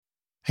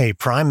Hey,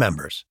 Prime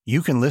members,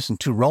 you can listen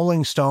to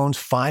Rolling Stone's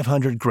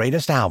 500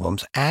 Greatest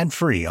Albums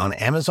ad-free on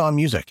Amazon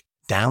Music.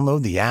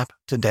 Download the app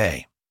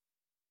today.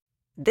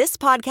 This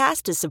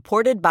podcast is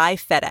supported by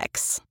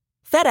FedEx.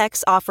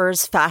 FedEx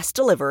offers fast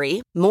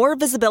delivery, more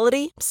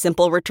visibility,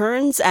 simple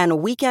returns, and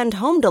weekend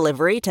home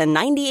delivery to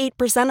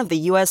 98% of the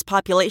U.S.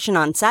 population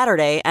on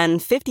Saturday and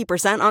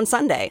 50% on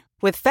Sunday.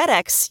 With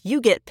FedEx, you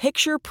get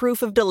picture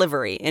proof of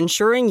delivery,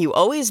 ensuring you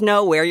always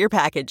know where your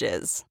package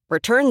is.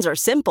 Returns are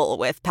simple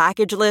with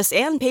packageless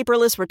and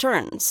paperless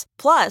returns.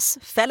 Plus,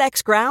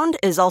 FedEx Ground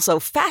is also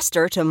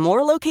faster to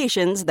more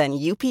locations than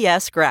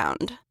UPS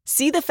Ground.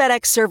 See the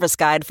FedEx service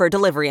guide for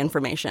delivery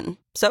information.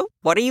 So,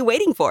 what are you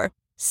waiting for?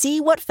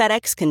 See what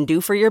FedEx can do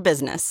for your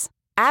business.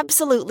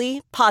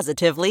 Absolutely,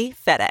 positively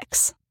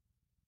FedEx.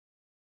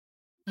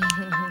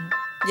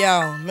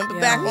 Yo, remember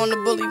back on the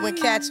bully when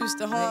cats used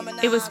to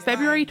harmonize? It was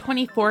February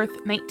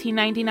 24th,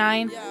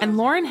 1999, and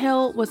Lauryn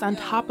Hill was on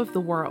top of the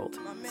world.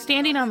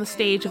 Standing on the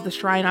stage of the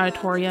Shrine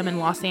Auditorium in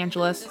Los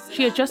Angeles,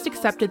 she had just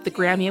accepted the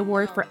Grammy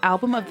Award for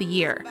Album of the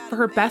Year for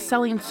her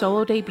best-selling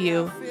solo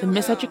debut, The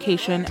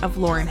Miseducation of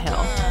Lauryn Hill.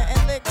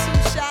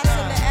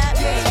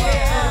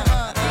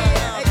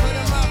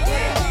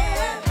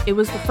 It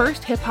was the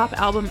first hip-hop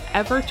album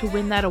ever to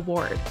win that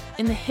award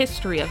in the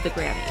history of the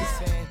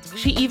Grammys.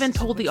 She even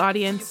told the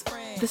audience,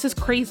 "This is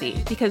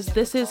crazy because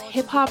this is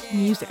hip-hop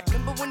music."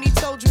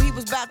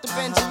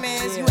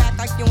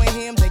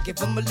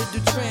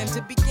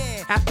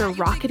 After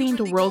rocketing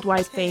to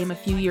worldwide fame a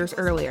few years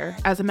earlier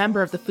as a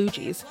member of the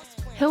Fugees,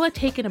 Hill had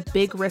taken a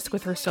big risk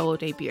with her solo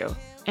debut,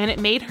 and it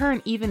made her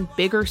an even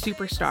bigger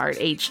superstar at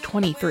age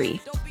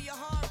 23.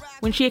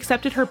 When she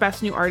accepted her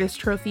Best New Artist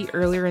trophy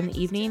earlier in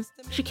the evening,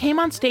 she came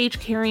on stage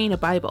carrying a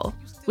Bible,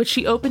 which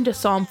she opened to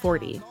Psalm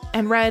 40,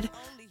 and read,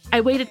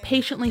 "I waited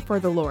patiently for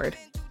the Lord.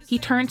 He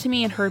turned to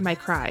me and heard my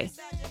cry.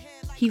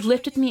 He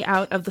lifted me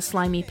out of the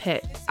slimy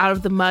pit, out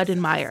of the mud and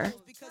mire.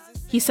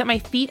 He set my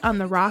feet on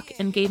the rock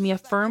and gave me a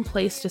firm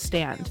place to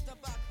stand.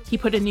 He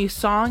put a new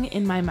song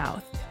in my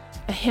mouth,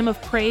 a hymn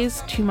of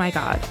praise to my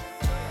God."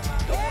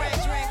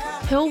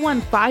 Hill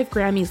won 5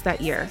 Grammys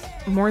that year,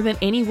 more than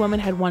any woman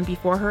had won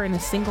before her in a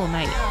single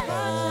night.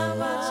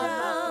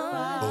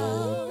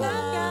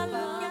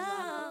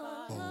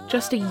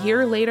 Just a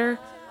year later,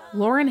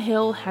 Lauryn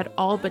Hill had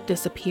all but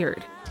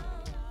disappeared.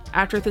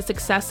 After the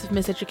success of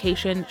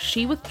Miseducation,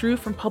 she withdrew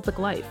from public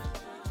life,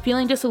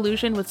 feeling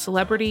disillusioned with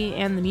celebrity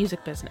and the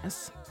music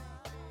business.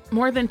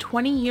 More than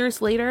 20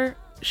 years later,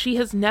 she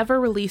has never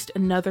released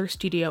another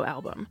studio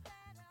album.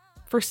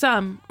 For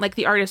some, like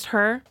the artist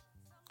Her,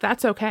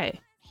 that's okay.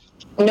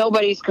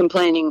 Nobody's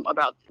complaining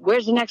about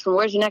where's the next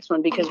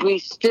one, because we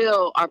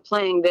still are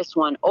playing this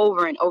one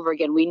over and over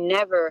again. We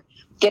never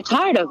get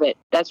tired of it.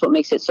 That's what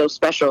makes it so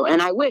special.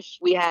 And I wish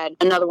we had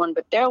another one,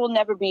 but there will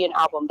never be an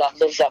album that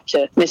lives up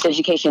to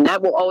Miseducation.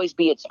 That will always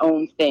be its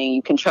own thing.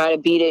 You can try to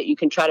beat it, you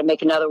can try to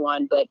make another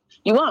one, but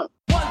you won't.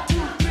 1, 2,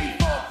 3,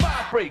 4,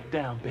 5.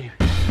 Breakdown, baby.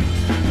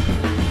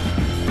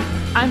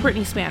 I'm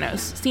Brittany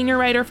Spanos, senior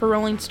writer for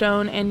Rolling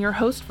Stone and your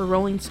host for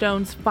Rolling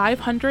Stone's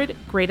 500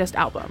 Greatest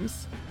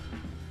Albums.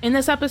 In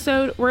this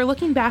episode, we're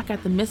looking back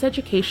at the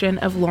Miseducation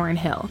of Lauryn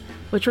Hill,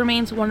 which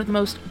remains one of the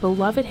most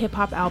beloved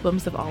hip-hop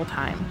albums of all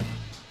time.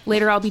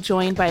 Later, I'll be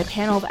joined by a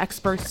panel of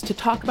experts to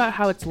talk about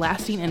how its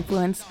lasting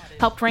influence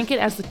helped rank it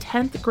as the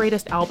 10th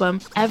greatest album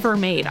ever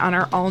made on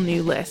our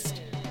all-new list.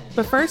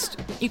 But first,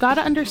 you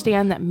gotta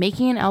understand that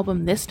making an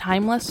album this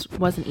timeless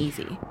wasn't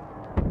easy.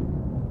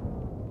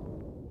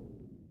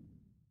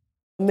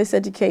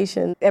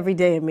 Miseducation, every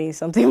day it means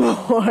something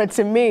more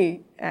to me,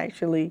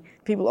 actually.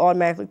 People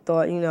automatically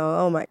thought,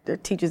 oh my, their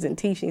teachers didn't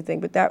teach anything,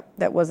 but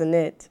that wasn't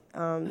it.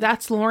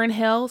 That's Lauryn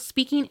Hill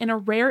speaking in a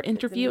rare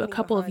interview a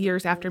couple of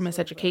years after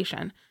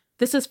Miseducation.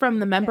 This is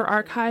from the member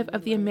archive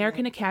of the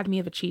American Academy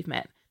of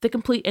Achievement. The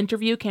complete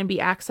interview can be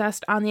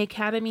accessed on the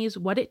Academy's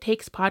What It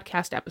Takes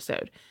podcast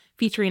episode,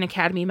 featuring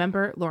Academy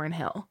member Lauryn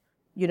Hill.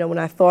 When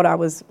I thought I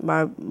was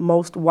my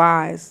most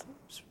wise,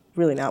 it's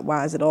really not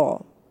wise at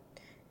all.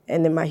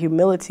 And in my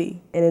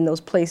humility, and in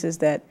those places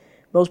that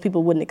most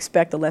people wouldn't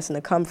expect a lesson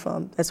to come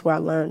from, that's where I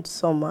learned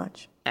so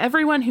much.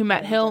 Everyone who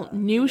met Hill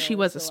knew she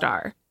was a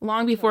star,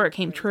 long before it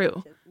came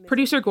true.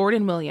 Producer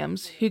Gordon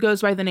Williams, who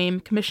goes by the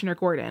name Commissioner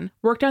Gordon,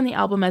 worked on the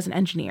album as an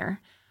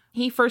engineer.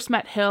 He first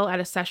met Hill at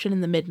a session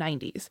in the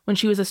mid-90s, when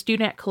she was a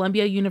student at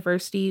Columbia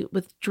University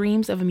with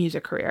dreams of a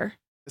music career.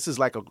 This is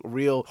like a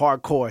real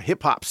hardcore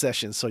hip-hop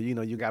session. So, you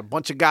got a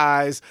bunch of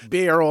guys,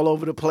 beer all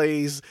over the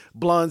place,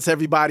 blunts,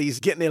 everybody's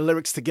getting their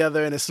lyrics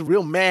together, and it's a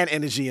real man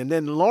energy. And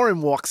then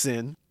Lauryn walks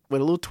in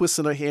with a little twist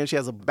in her hair, and she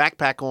has a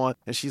backpack on,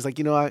 and she's like,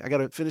 I got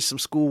to finish some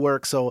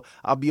schoolwork, so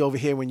I'll be over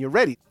here when you're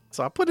ready.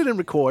 So I put it in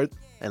record,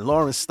 and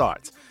Lauryn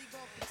starts.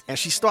 And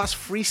she starts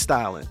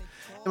freestyling.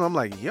 And I'm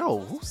like, yo,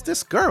 who's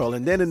this girl?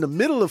 And then in the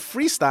middle of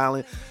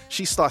freestyling,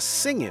 she starts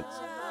singing.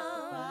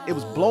 It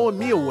was blowing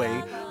me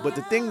away, but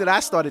the thing that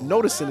I started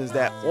noticing is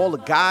that all the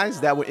guys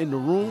that were in the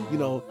room,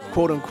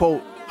 quote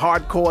unquote,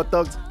 hardcore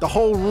thugs, the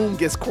whole room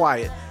gets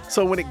quiet.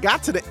 So when it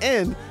got to the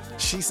end,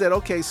 she said,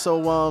 okay,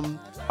 so,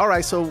 all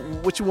right, so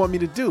what you want me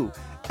to do?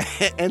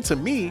 And to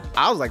me,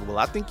 I was like, well,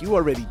 I think you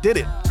already did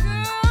it.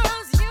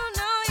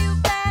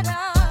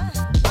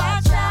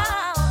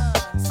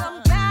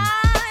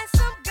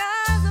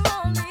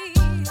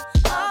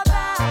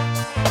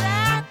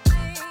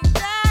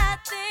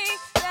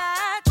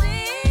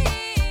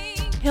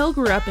 Hill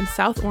grew up in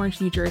South Orange,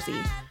 New Jersey,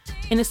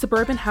 in a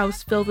suburban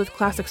house filled with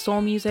classic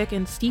soul music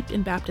and steeped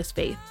in Baptist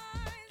faith.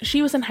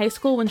 She was in high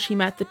school when she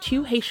met the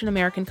two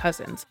Haitian-American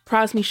cousins,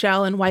 Pras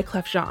Michel and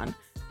Wyclef Jean,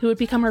 who would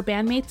become her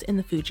bandmates in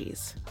the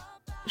Fugees.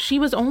 She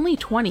was only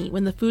 20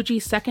 when the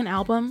Fugees' second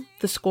album,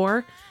 The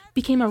Score,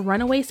 became a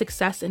runaway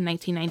success in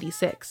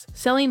 1996,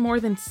 selling more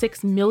than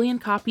 6 million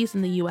copies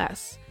in the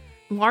US,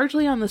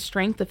 largely on the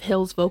strength of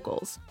Hill's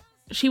vocals.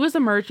 She was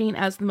emerging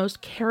as the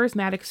most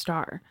charismatic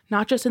star,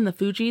 not just in the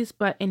Fugees,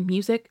 but in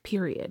music,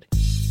 period.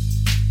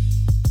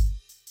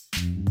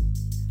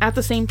 At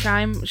the same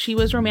time, she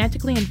was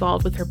romantically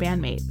involved with her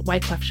bandmate,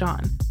 Wyclef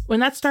Jean. When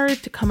that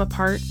started to come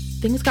apart,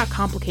 things got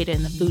complicated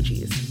in the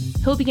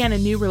Fugees. Hill began a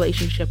new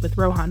relationship with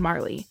Rohan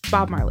Marley,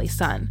 Bob Marley's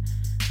son,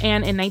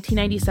 and in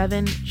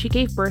 1997, she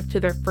gave birth to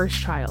their first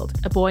child,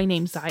 a boy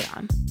named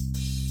Zion.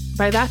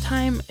 By that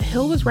time,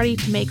 Hill was ready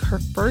to make her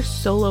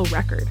first solo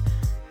record,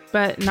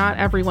 but not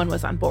everyone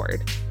was on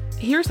board.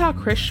 Here's how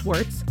Chris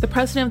Schwartz, the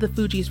president of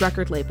the Fugees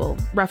record label,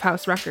 Rough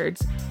House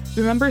Records,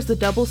 remembers the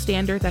double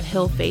standard that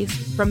Hill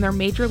faced from their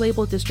major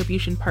label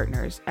distribution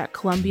partners at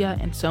Columbia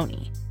and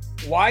Sony.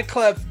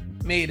 Wyclef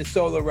made a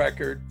solo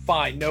record,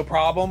 fine, no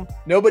problem.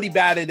 Nobody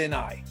batted an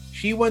eye.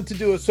 She went to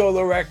do a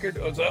solo record.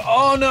 It was like,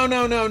 oh,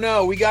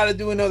 no, we got to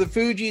do another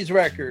Fugees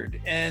record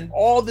and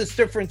all this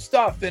different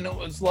stuff. And it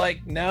was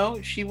like,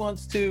 no, she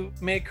wants to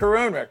make her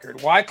own record.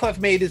 Wyclef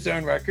made his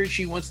own record.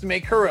 She wants to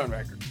make her own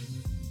record.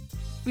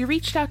 We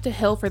reached out to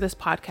Hill for this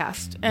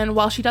podcast, and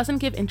while she doesn't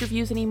give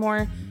interviews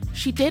anymore,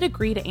 she did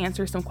agree to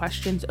answer some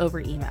questions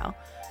over email.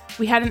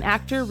 We had an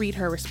actor read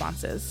her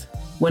responses.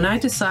 When I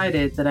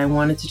decided that I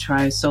wanted to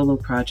try a solo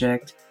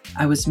project,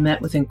 I was met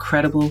with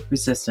incredible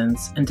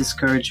resistance and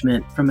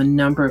discouragement from a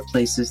number of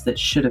places that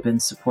should have been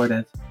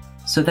supportive.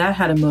 So that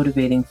had a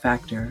motivating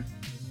factor.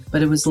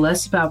 But it was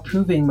less about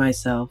proving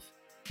myself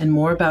and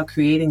more about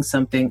creating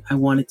something I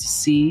wanted to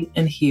see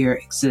and hear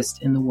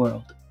exist in the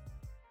world.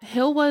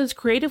 Hill was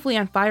creatively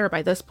on fire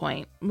by this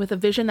point, with a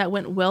vision that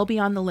went well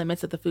beyond the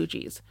limits of the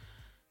Fugees.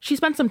 She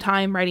spent some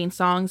time writing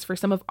songs for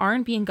some of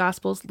R&B and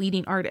gospel's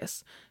leading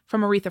artists,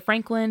 from Aretha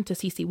Franklin to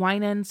CeCe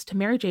Winans to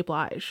Mary J.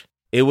 Blige.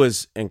 It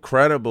was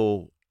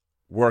incredible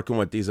working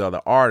with these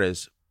other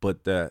artists,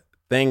 but the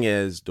thing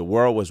is, the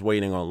world was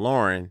waiting on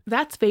Lauryn.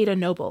 That's Veda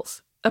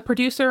Nobles, a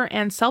producer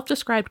and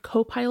self-described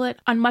co-pilot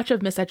on much of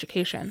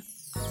Miseducation.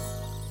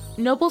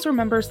 Nobles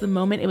remembers the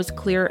moment it was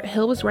clear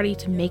Hill was ready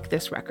to make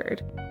this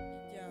record.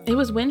 It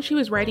was when she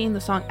was writing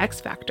the song X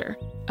Factor,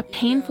 a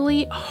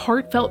painfully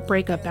heartfelt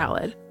breakup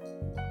ballad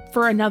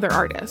for another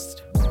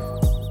artist.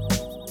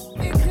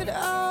 It could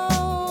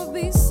all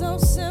be so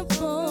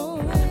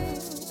simple.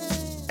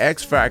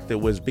 X Factor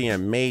was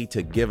being made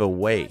to give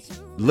away,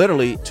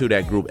 literally, to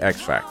that group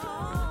X Factor.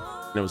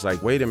 And it was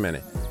like, wait a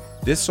minute,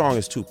 this song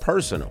is too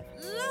personal.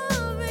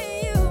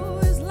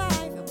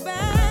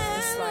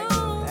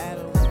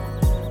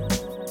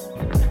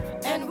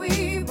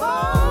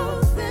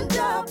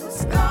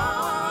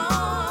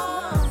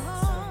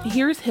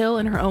 Here's Hill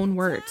in her own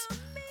words,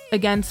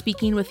 again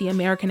speaking with the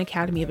American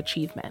Academy of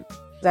Achievement.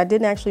 I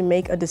didn't actually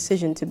make a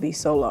decision to be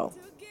solo.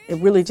 It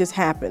really just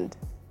happened.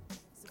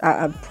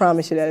 I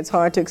promise you that. It's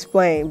hard to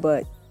explain,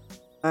 but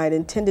I had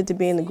intended to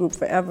be in the group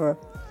forever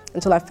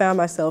until I found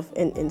myself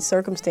in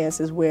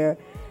circumstances where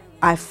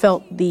I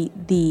felt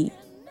the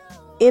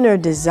inner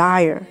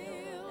desire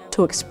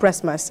to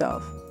express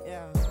myself.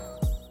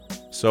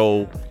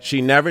 So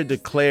she never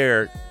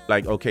declared,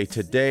 like, okay,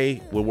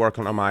 today we're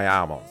working on my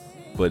album.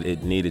 But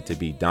it needed to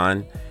be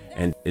done,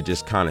 and it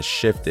just kind of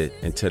shifted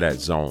into that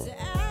zone.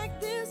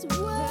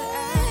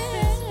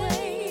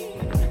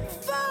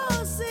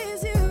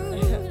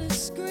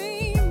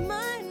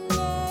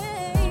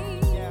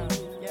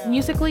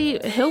 Musically,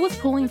 Hill was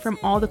pulling from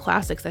all the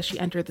classics as she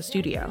entered the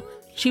studio.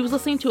 She was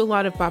listening to a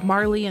lot of Bob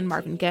Marley and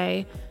Marvin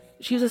Gaye.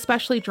 She was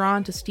especially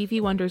drawn to Stevie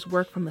Wonder's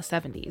work from the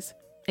 70s.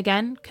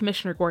 Again,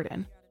 Commissioner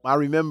Gordon. I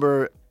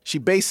remember she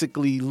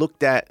basically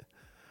looked at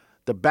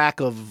the back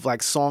of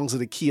like Songs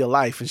of the Key of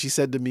Life, and she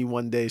said to me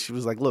one day, she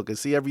was like, look,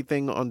 see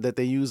everything that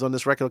they use on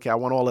this record? Okay, I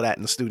want all of that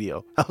in the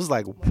studio. I was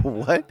like,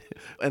 what?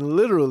 And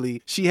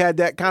literally, she had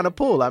that kind of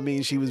pull. I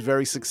mean, she was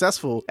very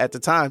successful at the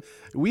time.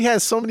 We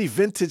had so many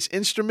vintage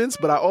instruments,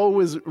 but I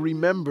always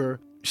remember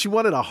she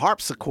wanted a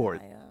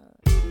harpsichord.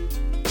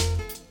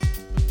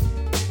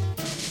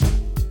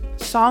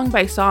 Song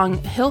by song,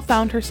 Hill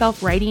found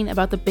herself writing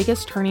about the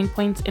biggest turning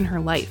points in her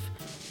life.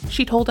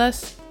 She told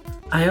us,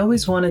 I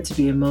always wanted to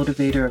be a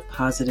motivator of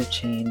positive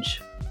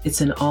change.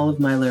 It's in all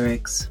of my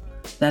lyrics.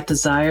 That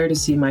desire to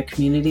see my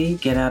community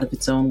get out of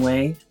its own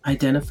way,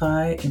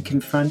 identify and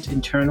confront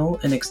internal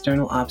and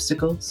external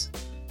obstacles,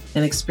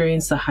 and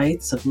experience the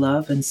heights of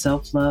love and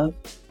self-love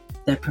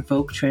that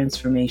provoke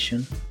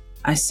transformation.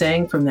 I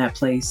sang from that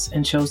place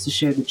and chose to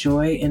share the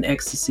joy and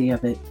ecstasy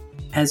of it.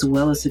 as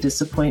well as the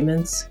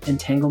disappointments,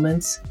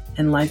 entanglements,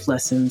 and life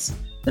lessons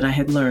that I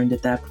had learned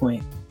at that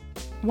point.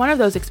 One of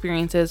those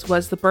experiences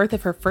was the birth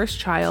of her first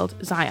child,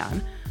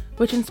 Zion,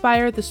 which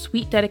inspired the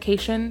sweet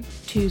dedication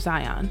to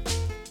Zion.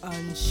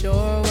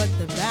 Unsure what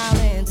the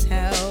balance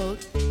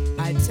held,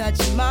 I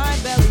touched my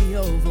belly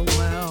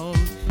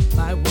overwhelmed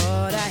by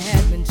what I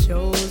had been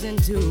chosen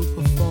to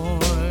perform.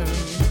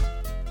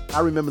 I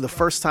remember the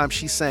first time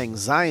she sang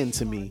Zion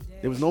to me.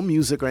 There was no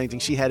music or anything.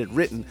 She had it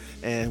written,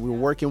 and we were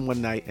working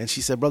one night, and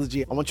she said, "Brother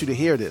G, I want you to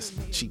hear this."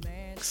 She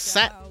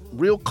sat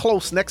real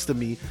close next to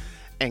me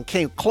and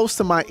came close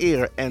to my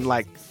ear and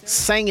like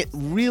sang it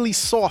really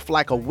soft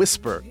like a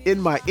whisper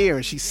in my ear,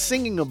 and she's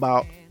singing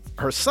about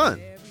her son.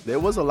 There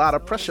was a lot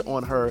of pressure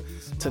on her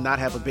to not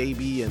have a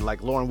baby, and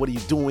like, "Lauryn, what are you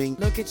doing?"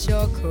 Look at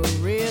your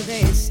career,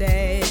 they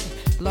said.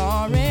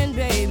 Lauryn,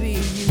 baby,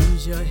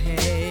 use your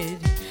head.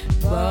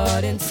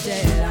 But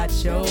instead I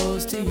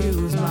chose to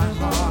use my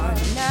heart.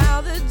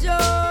 Now the joy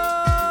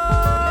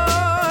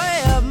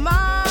of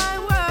my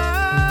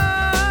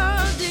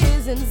world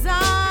is in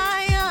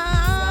Zion.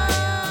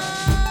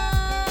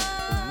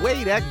 The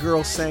way that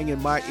girl sang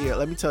in my ear,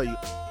 let me tell you,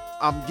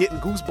 I'm getting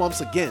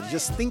goosebumps again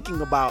just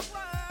thinking about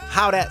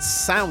how that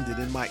sounded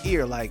in my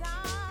ear. Like,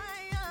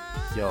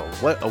 yo,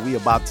 what are we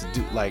about to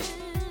do? Like,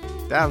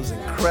 that was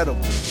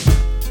incredible.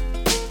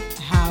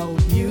 How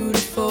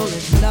beautiful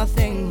is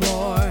nothing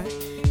more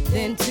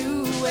than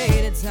to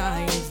wait at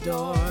Zion's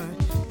door.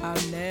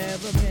 I've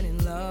never been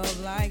in love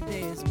like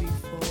this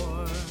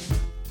before.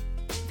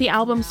 The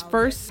album's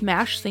first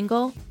smash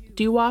single,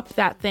 Doo-Wop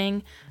That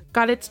Thing,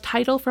 got its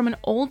title from an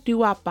old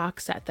doo-wop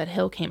box set that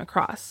Hill came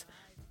across.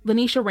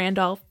 Lanisha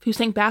Randolph, who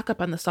sang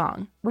backup on the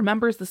song,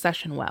 remembers the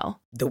session well.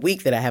 The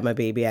week that I had my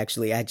baby,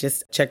 actually, I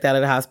just checked out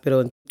of the hospital,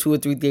 and 2 or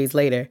 3 days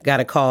later,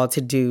 got a call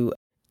to do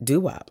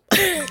doo-wop.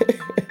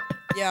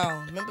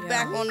 Yo, remember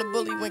back on the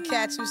Bully when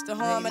cats used to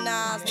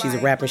harmonize? She's a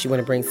rapper. She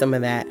wanted to bring some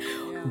of that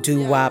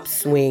doo-wop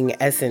swing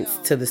essence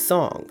to the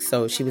song.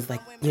 So she was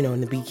like, you know,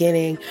 in the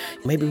beginning,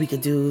 maybe we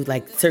could do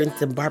like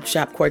some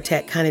barbershop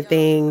quartet kind of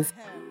things.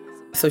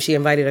 So she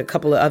invited a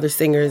couple of other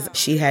singers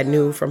she had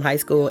knew from high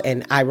school.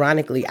 And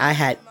ironically,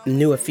 I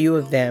knew a few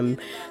of them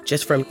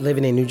just from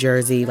living in New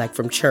Jersey, like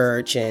from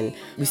church. And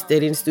we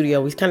stayed in the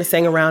studio. We kind of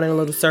sang around in a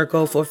little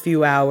circle for a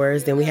few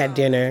hours. Then we had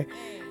dinner.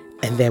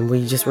 And then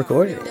we just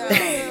recorded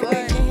it.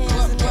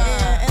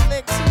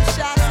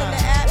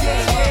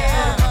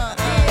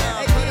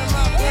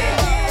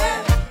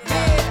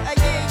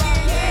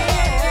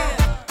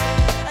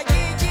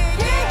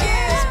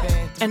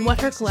 And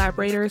what her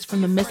collaborators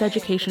from the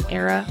Miseducation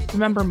era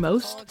remember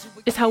most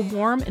is how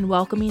warm and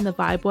welcoming the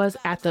vibe was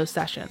at those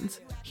sessions.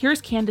 Here's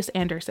Candace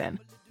Anderson,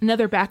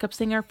 another backup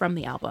singer from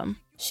the album.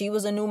 She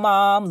was a new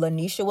mom.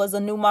 Lanisha was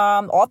a new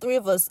mom. All three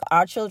of us,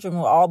 our children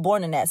were all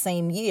born in that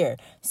same year.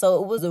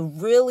 So it was a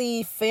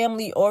really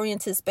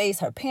family-oriented space.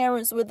 Her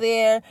parents were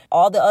there.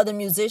 All the other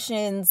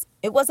musicians.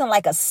 It wasn't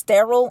like a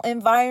sterile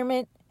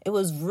environment. It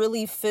was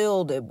really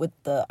filled with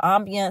the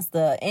ambience,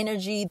 the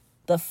energy.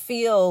 The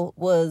feel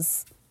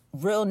was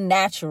real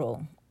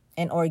natural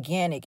and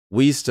organic.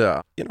 We used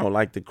to,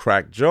 like to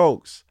crack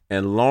jokes,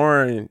 and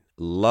Lauryn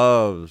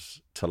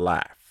loves to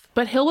laugh.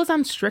 But Hill was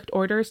on strict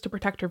orders to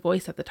protect her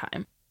voice at the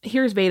time.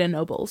 Here's Veda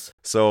Nobles.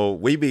 So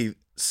we be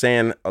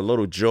saying a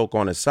little joke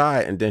on the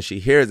side, and then she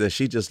hears it,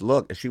 she just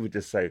look, and she would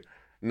just say,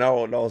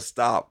 no,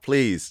 stop,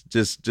 please,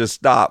 just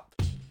stop.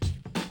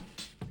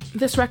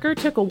 This record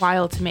took a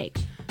while to make,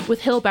 with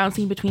Hill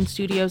bouncing between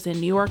studios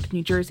in New York,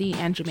 New Jersey,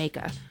 and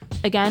Jamaica.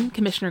 Again,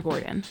 Commissioner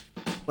Gordon.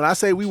 When I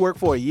say we worked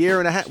for a year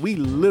and a half, we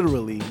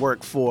literally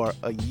worked for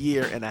a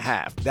year and a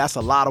half. That's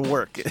a lot of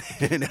work.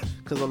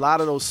 Because a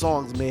lot of those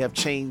songs may have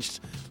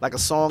changed. Like a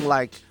song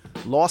like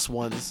Lost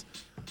Ones,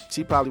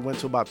 she probably went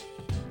to about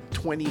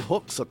 20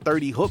 hooks or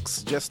 30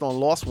 hooks just on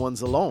Lost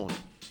Ones alone.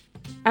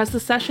 As the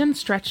session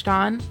stretched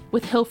on,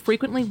 with Hill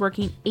frequently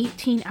working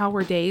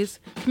 18-hour days,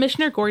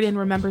 Commissioner Gordon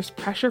remembers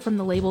pressure from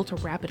the label to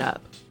wrap it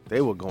up.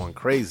 They were going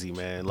crazy,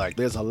 man. Like,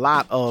 there's a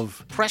lot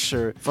of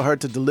pressure for her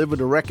to deliver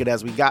the record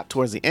as we got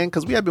towards the end,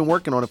 because we had been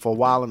working on it for a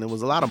while, and there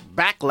was a lot of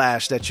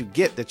backlash that you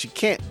get that you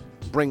can't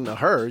bring to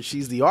her.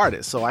 She's the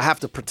artist, so I have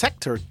to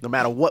protect her no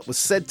matter what was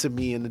said to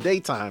me in the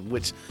daytime,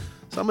 which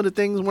some of the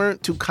things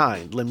weren't too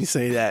kind. Let me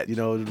say that.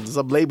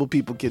 Some label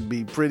people can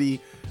be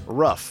pretty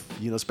rough,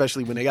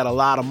 especially when they got a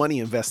lot of money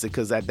invested,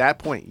 because at that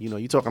point,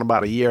 you're talking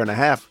about a year and a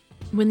half.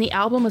 When the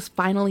album was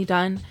finally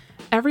done,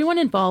 everyone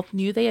involved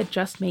knew they had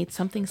just made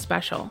something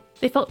special.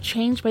 They felt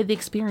changed by the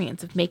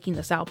experience of making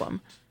this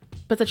album.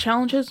 But the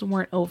challenges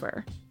weren't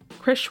over.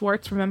 Chris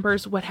Schwartz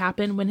remembers what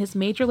happened when his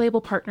major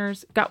label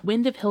partners got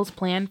wind of Hill's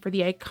plan for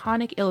the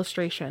iconic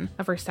illustration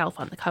of herself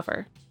on the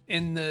cover.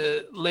 In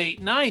the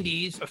late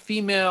 90s, a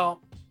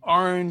female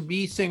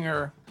R&B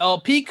singer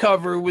LP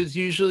cover was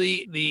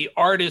usually the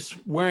artist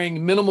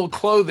wearing minimal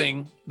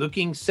clothing,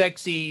 looking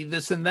sexy,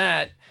 this and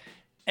that.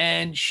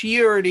 And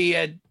she already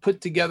had put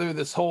together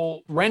this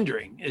whole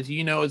rendering, as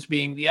you know, as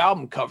being the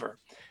album cover.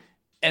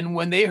 And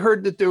when they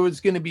heard that there was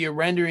going to be a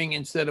rendering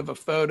instead of a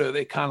photo,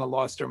 they kind of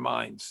lost their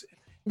minds.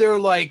 There are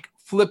like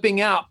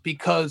flipping out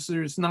because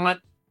there's not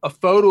a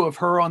photo of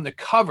her on the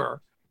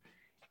cover.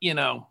 You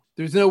know,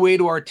 there's no way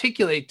to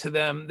articulate to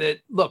them that,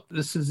 look,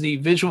 this is the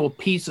visual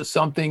piece of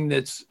something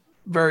that's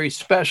very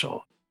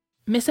special.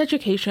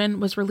 Miseducation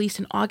was released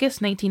in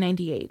August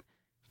 1998.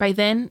 By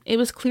then, it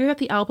was clear that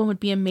the album would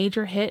be a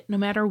major hit no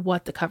matter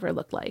what the cover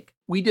looked like.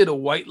 We did a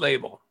white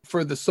label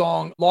for the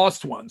song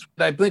Lost Ones.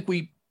 I think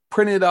we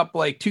printed up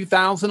like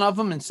 2,000 of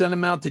them and sent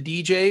them out to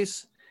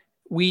DJs.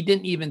 We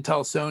didn't even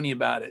tell Sony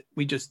about it.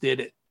 We just did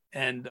it.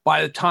 And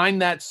by the time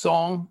that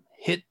song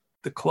hit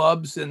the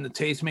clubs and the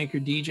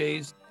tastemaker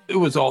DJs, it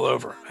was all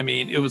over. I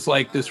mean, it was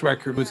like this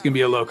record was going to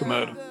be a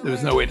locomotive. There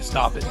was no way to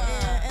stop it.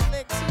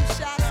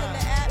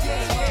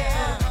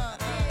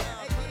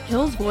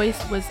 Hill's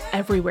voice was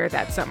everywhere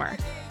that summer.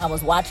 I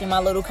was watching my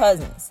little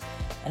cousins,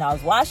 and I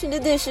was washing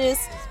the dishes,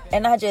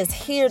 and I just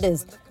hear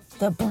this,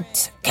 the boom,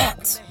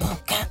 cat,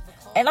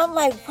 and I'm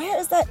like, where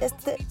is that?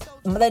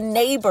 The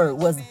neighbor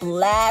was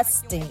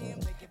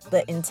blasting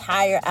the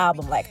entire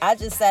album. Like, I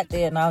just sat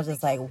there, and I was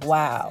just like,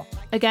 wow.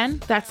 Again,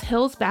 that's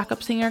Hill's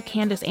backup singer,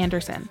 Candace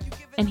Anderson.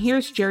 And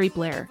here's Jerry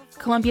Blair,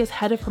 Columbia's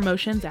head of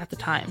promotions at the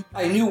time.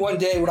 I knew one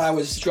day when I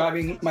was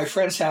driving my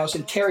friend's house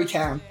in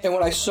Terrytown, and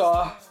when I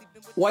saw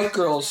white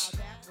girls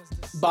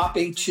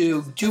bopping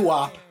to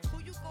doo-wop,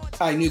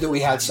 I knew that we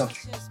had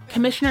something.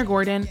 Commissioner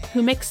Gordon,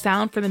 who mixed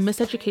sound for the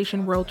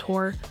Miseducation World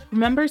Tour,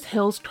 remembers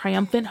Hill's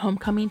triumphant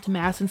homecoming to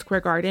Madison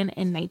Square Garden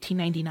in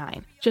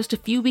 1999, just a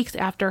few weeks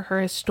after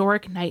her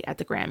historic night at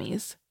the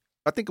Grammys.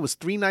 I think it was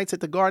 3 nights at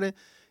the Garden.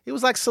 It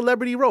was like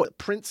Celebrity Row.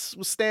 Prince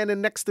was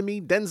standing next to me.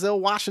 Denzel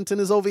Washington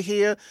is over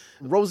here.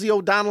 Rosie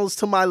O'Donnell's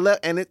to my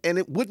left. And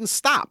it wouldn't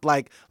stop.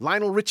 Like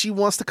Lionel Richie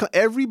wants to come.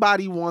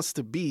 Everybody wants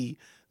to be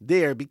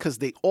there because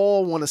they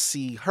all want to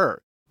see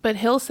her. But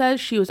Hill says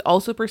she was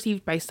also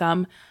perceived by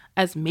some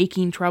as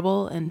making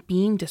trouble and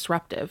being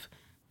disruptive.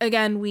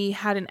 Again, we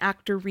had an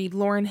actor read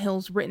Lauryn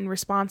Hill's written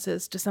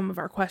responses to some of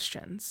our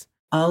questions.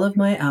 All of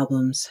my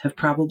albums have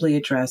probably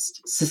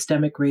addressed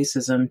systemic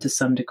racism to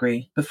some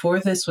degree. Before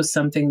this was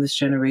something this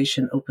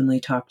generation openly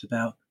talked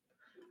about.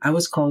 I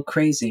was called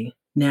crazy.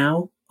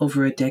 Now,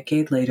 over a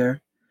decade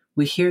later,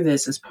 we hear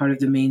this as part of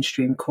the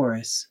mainstream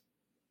chorus.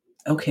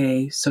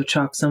 Okay, so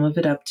chalk some of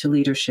it up to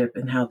leadership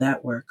and how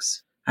that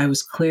works. I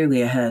was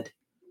clearly ahead,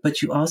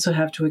 but you also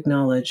have to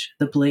acknowledge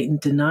the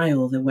blatant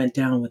denial that went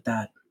down with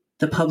that.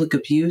 The public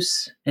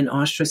abuse and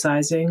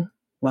ostracizing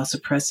while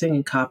suppressing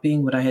and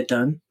copying what I had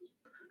done.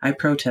 I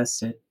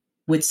protested.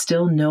 With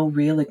still no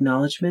real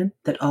acknowledgement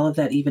that all of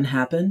that even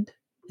happened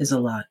is a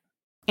lot.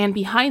 And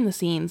behind the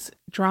scenes,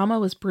 drama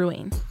was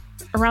brewing.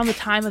 Around the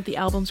time of the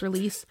album's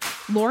release,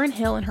 Lauryn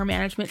Hill and her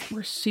management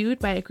were sued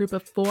by a group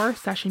of 4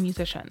 session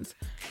musicians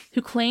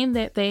who claimed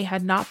that they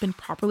had not been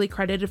properly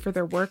credited for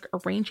their work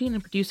arranging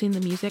and producing the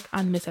music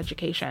on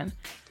Miseducation.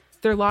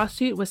 Their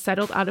lawsuit was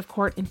settled out of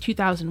court in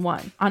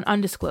 2001 on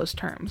undisclosed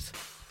terms.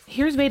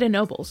 Here's Veda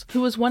Nobles,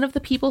 who was one of the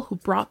people who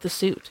brought the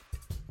suit.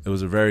 It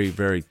was a very,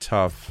 very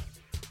tough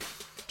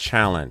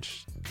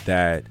challenge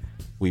that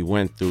we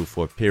went through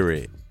for a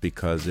period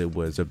because it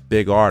was a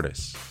big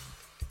artist,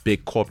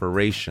 big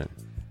corporation,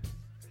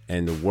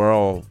 and the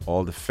world,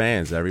 all the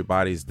fans,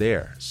 everybody's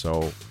there.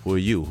 So who are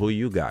you? Who are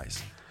you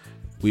guys?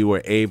 We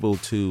were able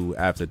to,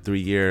 after 3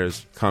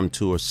 years, come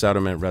to a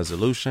settlement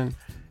resolution.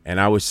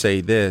 And I would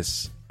say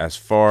this, as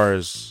far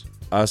as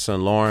us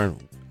and Lauryn,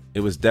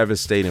 it was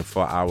devastating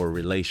for our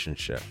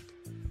relationship.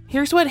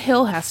 Here's what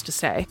Hill has to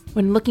say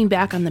when looking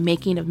back on the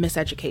making of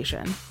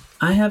Miseducation.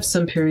 I have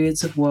some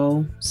periods of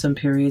woe, some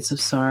periods of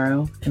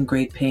sorrow and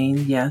great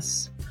pain,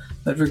 yes.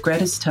 But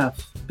regret is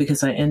tough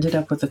because I ended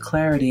up with a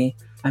clarity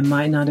I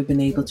might not have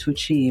been able to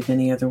achieve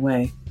any other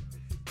way.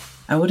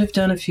 I would have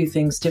done a few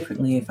things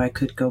differently if I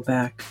could go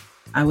back.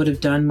 I would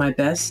have done my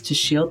best to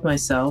shield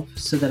myself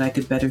so that I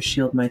could better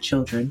shield my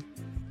children.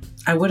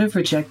 I would have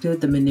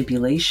rejected the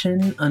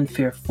manipulation,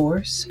 unfair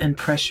force, and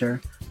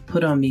pressure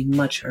put on me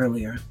much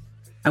earlier.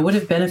 I would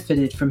have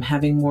benefited from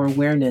having more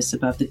awareness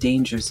about the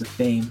dangers of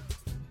fame.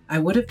 I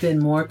would have been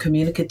more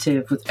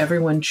communicative with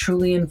everyone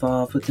truly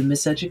involved with the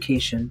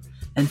Miseducation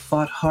and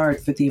fought hard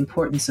for the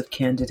importance of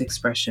candid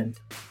expression.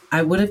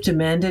 I would have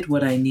demanded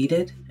what I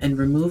needed and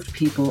removed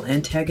people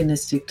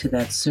antagonistic to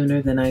that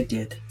sooner than I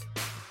did.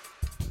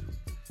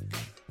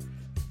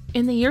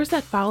 In the years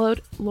that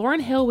followed,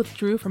 Lauryn Hill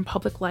withdrew from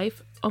public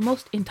life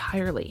almost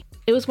entirely.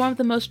 It was one of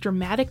the most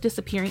dramatic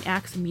disappearing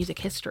acts in music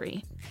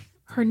history.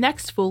 Her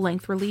next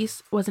full-length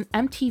release was an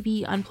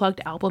MTV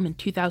Unplugged album in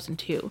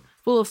 2002,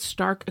 full of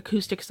stark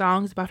acoustic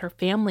songs about her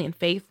family and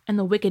faith and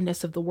the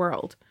wickedness of the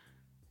world.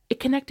 It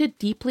connected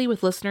deeply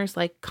with listeners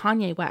like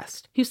Kanye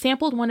West, who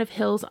sampled one of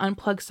Hill's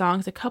unplugged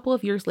songs a couple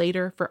of years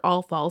later for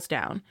All Falls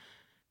Down,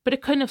 but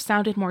it couldn't have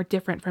sounded more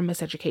different from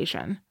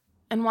Miseducation.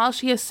 And while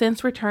she has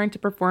since returned to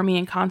performing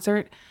in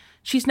concert,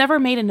 she's never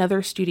made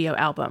another studio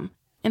album,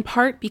 in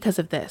part because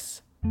of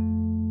this.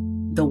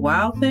 The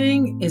wild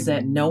thing is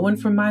that no one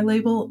from my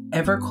label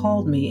ever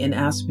called me and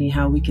asked me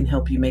how we can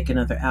help you make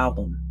another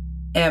album.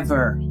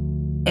 Ever.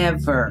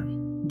 Ever.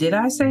 Did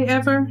I say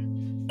ever?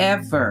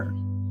 Ever.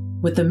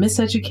 With the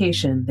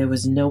Miseducation, there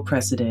was no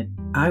precedent.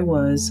 I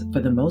was,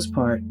 for the most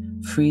part,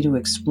 free to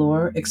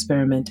explore,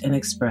 experiment, and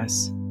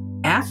express.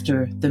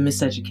 After the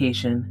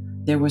Miseducation,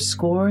 there were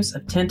scores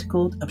of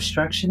tentacled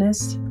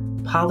obstructionists,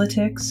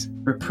 politics,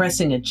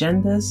 repressing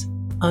agendas,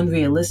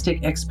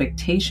 unrealistic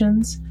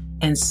expectations,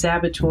 and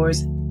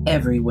saboteurs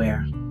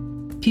everywhere.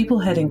 People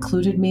had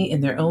included me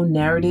in their own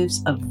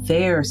narratives of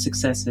their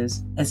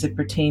successes as it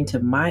pertained to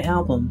my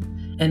album,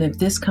 and if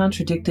this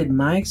contradicted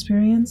my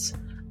experience,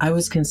 I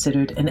was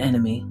considered an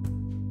enemy.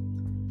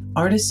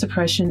 Artist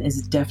suppression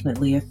is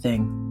definitely a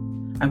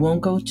thing. I won't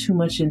go too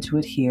much into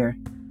it here,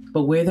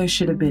 but where there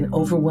should have been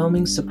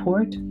overwhelming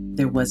support,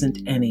 there wasn't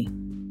any.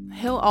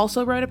 Hill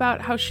also wrote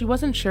about how she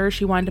wasn't sure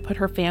she wanted to put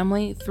her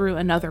family through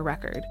another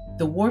record.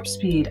 The warp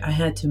speed I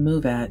had to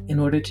move at in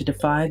order to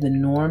defy the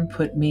norm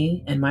put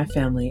me and my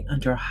family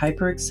under a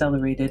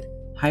hyper-accelerated,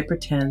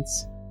 hypertense,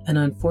 and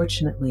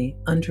unfortunately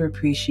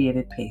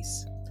underappreciated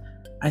pace.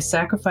 I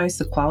sacrificed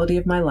the quality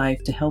of my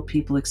life to help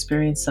people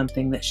experience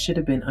something that should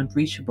have been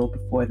unreachable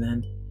before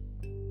then.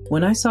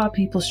 When I saw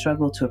people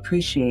struggle to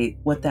appreciate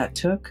what that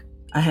took,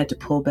 I had to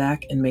pull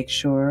back and make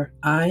sure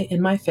I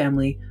and my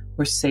family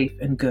were safe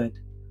and good.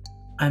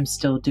 I'm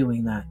still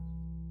doing that.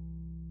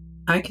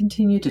 I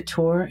continue to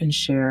tour and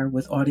share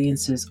with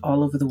audiences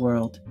all over the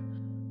world,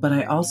 but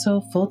I also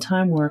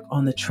full-time work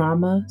on the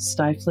trauma,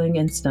 stifling,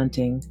 and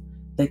stunting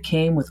that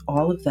came with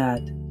all of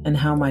that and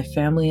how my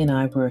family and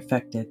I were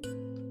affected.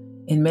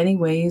 In many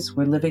ways,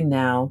 we're living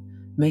now,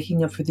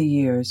 making up for the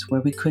years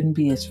where we couldn't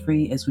be as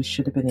free as we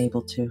should have been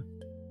able to.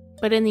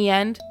 But in the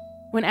end,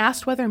 when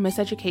asked whether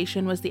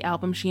Miseducation was the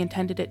album she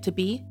intended it to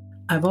be,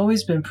 I've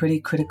always been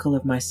pretty critical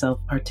of myself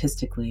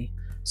artistically,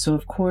 so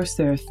of course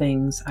there are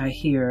things I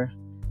hear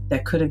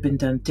that could have been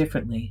done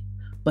differently,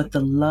 but the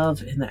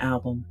love in the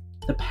album,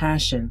 the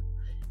passion,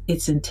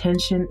 its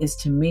intention is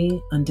to me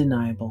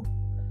undeniable.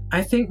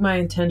 I think my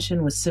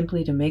intention was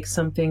simply to make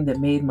something that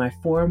made my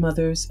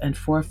foremothers and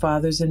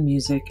forefathers in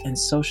music and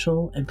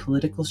social and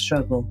political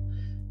struggle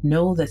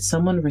know that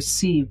someone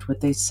received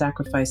what they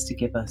sacrificed to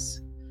give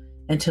us,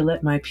 and to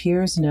let my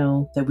peers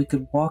know that we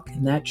could walk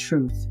in that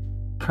truth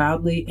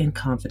proudly and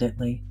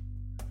confidently.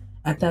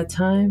 At that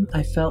time,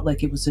 I felt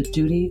like it was a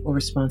duty or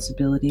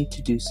responsibility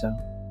to do so.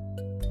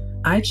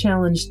 I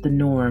challenged the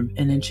norm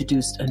and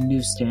introduced a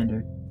new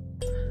standard.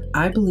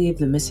 I believe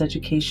the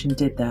Miseducation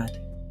did that,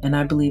 and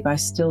I believe I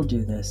still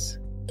do this.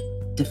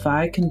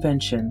 Defy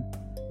convention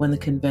when the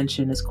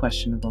convention is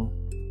questionable.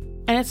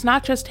 And it's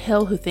not just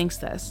Hill who thinks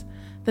this.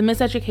 The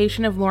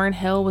Miseducation of Lauryn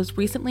Hill was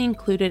recently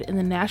included in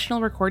the National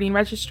Recording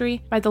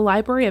Registry by the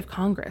Library of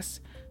Congress.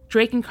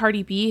 Drake and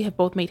Cardi B have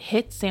both made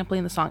hits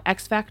sampling the song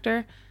X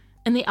Factor,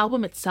 and the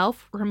album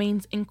itself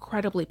remains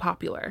incredibly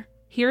popular.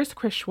 Here's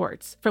Chris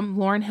Schwartz from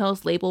Lauryn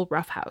Hill's label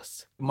Rough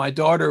House. My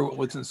daughter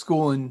was in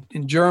school in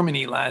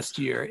Germany last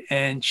year,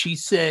 and she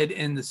said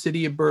in the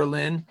city of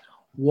Berlin,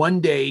 one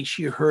day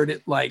she heard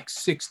it like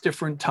 6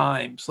 different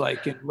times,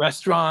 like in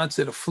restaurants,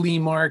 at a flea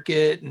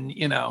market, and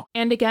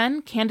And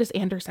again, Candace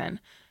Anderson,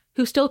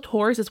 who still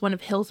tours as one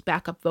of Hill's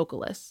backup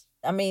vocalists.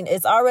 I mean,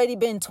 it's already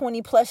been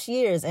 20 plus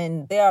years,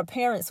 and there are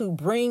parents who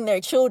bring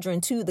their children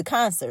to the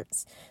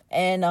concerts,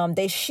 and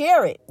they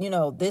share it.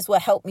 This will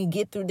help me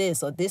get through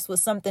this, or this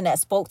was something that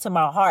spoke to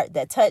my heart,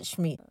 that touched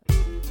me.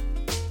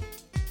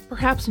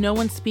 Perhaps no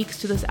one speaks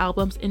to this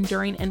album's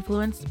enduring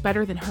influence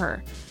better than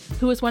her,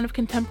 who is one of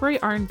contemporary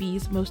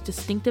R&B's most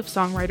distinctive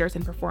songwriters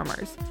and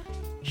performers.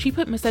 She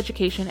put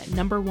Miseducation at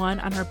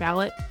 #1 on her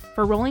ballot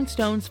for Rolling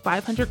Stone's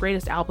 500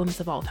 Greatest Albums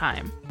of All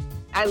Time.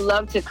 I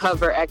love to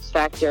cover X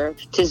Factor.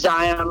 To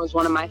Zion was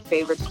one of my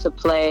favorites to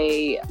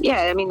play.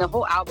 Yeah, I mean, the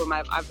whole album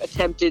I've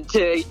attempted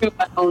to do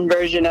my own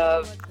version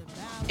of.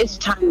 It's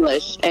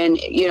timeless. And,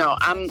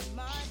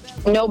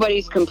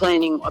 nobody's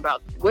complaining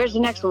about where's the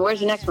next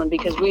one,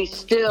 because we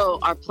still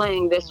are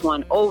playing this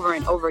one over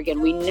and over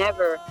again. We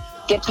never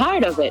get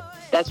tired of it.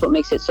 That's what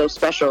makes it so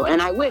special.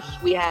 And I wish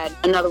we had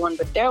another one,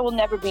 but there will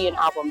never be an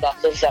album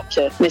that lives up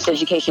to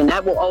Miseducation.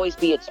 That will always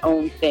be its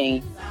own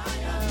thing.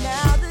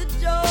 Now the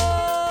joy.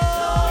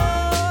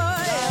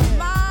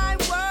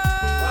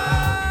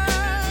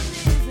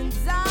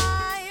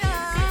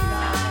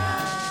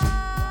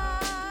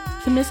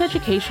 The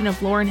Miseducation of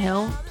Lauryn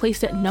Hill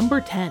placed at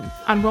number 10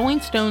 on Rolling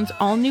Stone's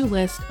all-new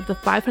list of the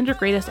 500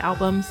 greatest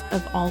albums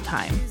of all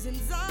time.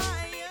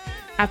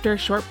 After a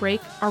short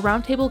break, our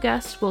roundtable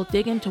guests will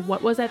dig into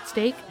what was at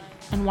stake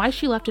and why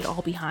she left it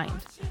all behind.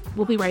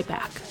 We'll be right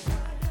back.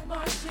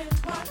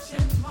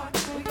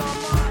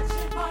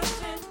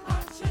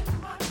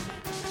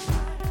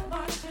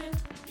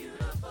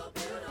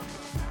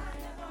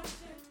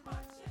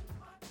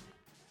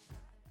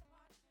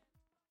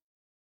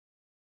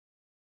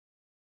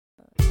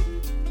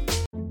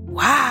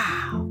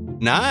 Wow.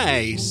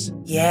 Nice.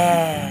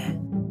 Yeah.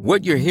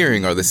 What you're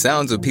hearing are the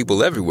sounds of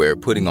people everywhere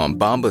putting on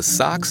Bombas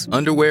socks,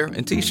 underwear,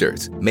 and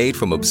T-shirts made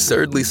from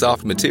absurdly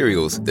soft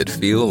materials that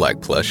feel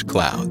like plush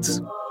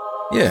clouds.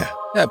 Yeah,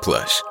 that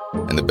plush.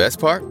 And the best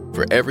part?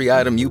 For every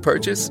item you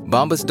purchase,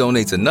 Bombas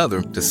donates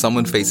another to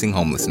someone facing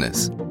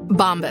homelessness.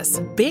 Bombas.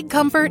 Big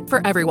comfort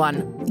for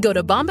everyone. Go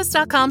to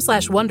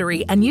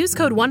bombas.com/Wondery and use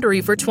code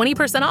Wondery for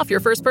 20% off your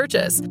first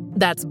purchase.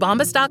 That's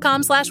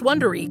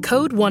bombas.com/Wondery,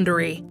 code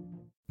Wondery.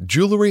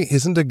 Jewelry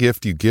isn't a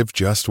gift you give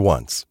just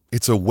once.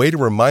 It's a way to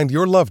remind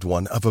your loved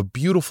one of a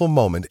beautiful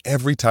moment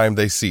every time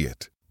they see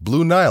it.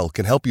 Blue Nile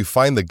can help you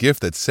find the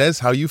gift that says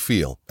how you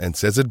feel and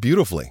says it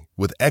beautifully,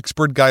 with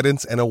expert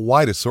guidance and a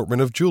wide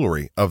assortment of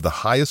jewelry of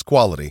the highest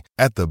quality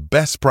at the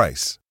best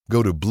price.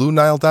 Go to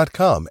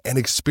BlueNile.com and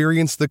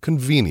experience the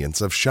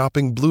convenience of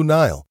shopping Blue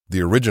Nile,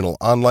 the original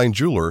online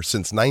jeweler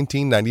since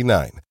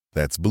 1999.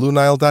 That's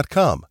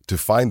BlueNile.com to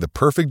find the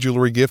perfect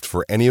jewelry gift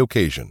for any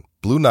occasion.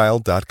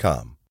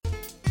 BlueNile.com.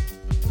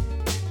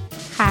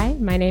 Hi,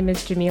 my name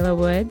is Jamila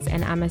Woods,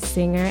 and I'm a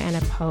singer and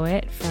a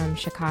poet from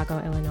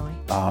Chicago, Illinois.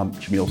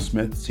 Jamil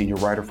Smith, senior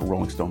writer for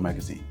Rolling Stone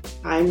magazine.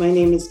 Hi, my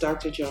name is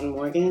Dr. Joan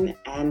Morgan,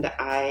 and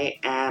I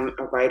am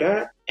a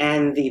writer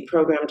and the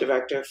program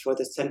director for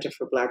the Center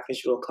for Black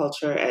Visual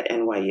Culture at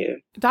NYU.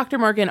 Dr.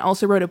 Morgan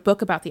also wrote a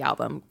book about the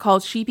album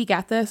called She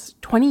Begat This,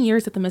 20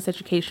 Years at the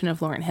Miseducation of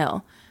Lauryn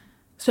Hill.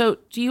 So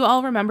do you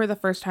all remember the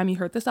first time you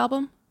heard this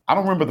album? I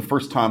don't remember the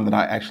first time that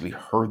I actually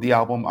heard the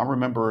album. I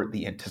remember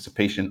the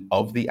anticipation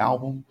of the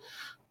album.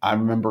 I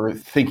remember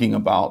thinking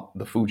about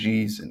the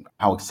Fugees and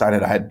how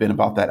excited I had been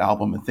about that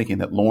album and thinking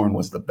that Lauryn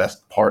was the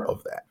best part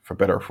of that, for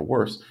better or for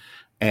worse.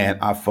 And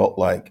I felt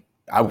like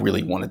I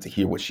really wanted to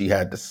hear what she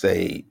had to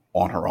say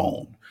on her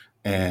own.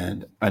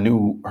 And I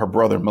knew her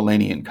brother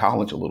Mulaney in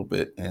college a little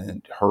bit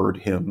and heard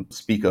him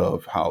speak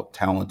of how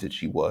talented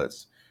she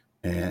was.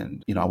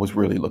 And, I was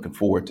really looking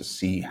forward to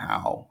see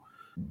how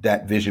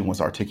that vision was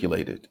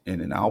articulated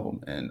in an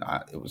album, and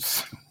it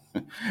was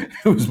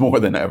it was more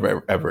than I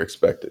ever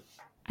expected.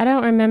 I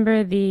don't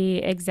remember the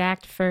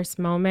exact first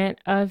moment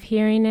of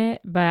hearing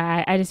it,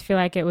 but I just feel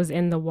like it was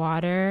in the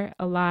water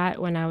a lot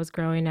when I was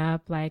growing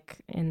up,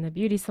 like in the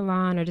beauty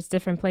salon or just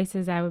different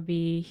places I would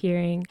be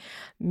hearing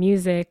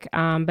music.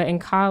 But in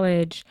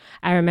college,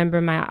 I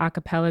remember my a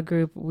cappella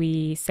group,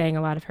 we sang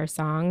a lot of her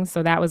songs.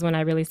 So that was when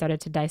I really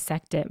started to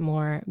dissect it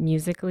more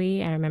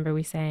musically. I remember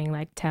we sang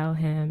like Tell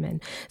Him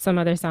and some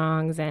other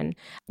songs. And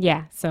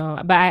yeah,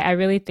 but I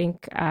really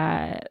think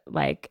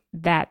like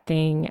that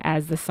thing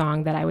as the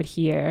song that I would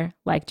hear,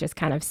 like just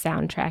kind of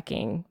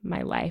soundtracking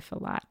my life a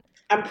lot.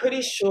 I'm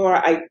pretty sure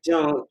I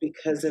don't,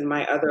 because in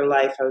my other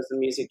life, I was a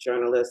music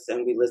journalist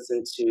and we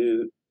listened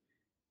to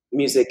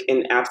music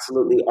in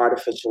absolutely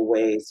artificial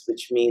ways,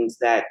 which means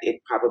that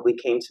it probably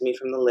came to me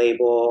from the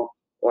label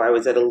or I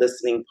was at a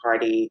listening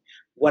party.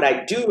 What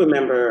I do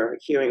remember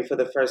hearing for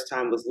the first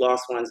time was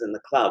Lost Ones in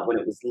the Club when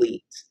it was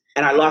leaked.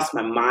 And I lost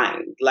my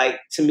mind. Like,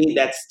 to me,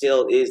 that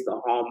still is the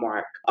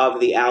hallmark of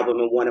the album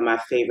and one of my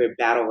favorite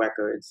battle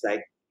records,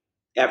 like,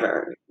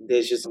 ever.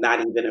 There's just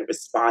not even a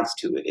response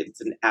to it. It's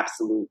an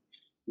absolute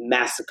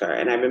massacre.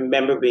 And I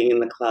remember being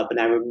in the club and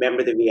I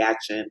remember the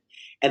reaction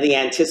and the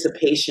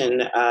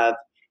anticipation of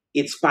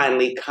it's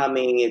finally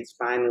coming, it's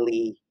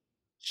finally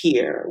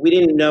here. We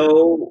didn't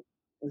know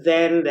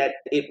then that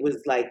it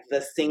was like the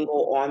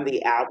single on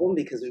the album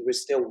because we were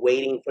still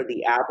waiting for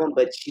the album,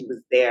 but she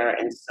was there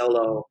and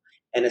solo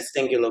and a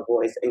singular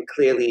voice. And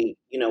clearly,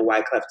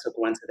 Wyclef took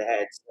one to the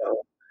head.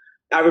 So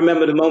I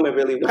remember the moment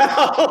really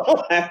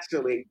well,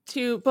 actually.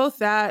 To both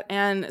that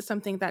and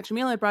something that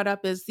Jamila brought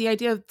up is the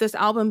idea of this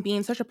album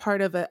being such a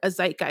part of a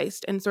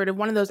zeitgeist and sort of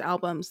one of those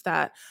albums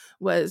that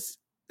was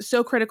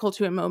so critical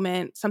to a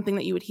moment, something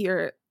that you would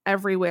hear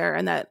everywhere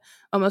and that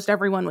almost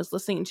everyone was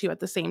listening to at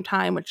the same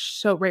time, which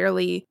so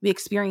rarely we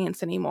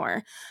experience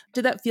anymore.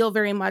 Did that feel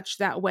very much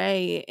that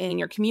way in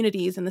your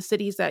communities and the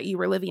cities that you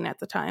were living at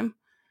the time?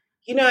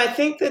 I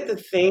think that the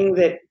thing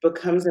that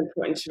becomes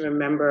important to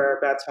remember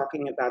about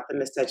talking about the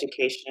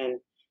miseducation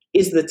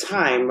is the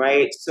time,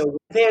 right? So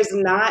there's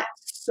not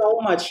so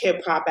much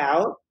hip hop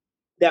out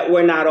that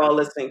we're not all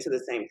listening to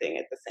the same thing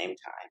at the same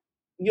time.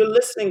 You're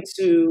listening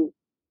to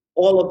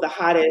all of the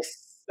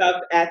hottest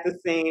stuff at the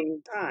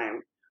same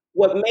time.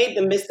 What made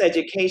the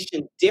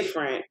miseducation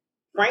different,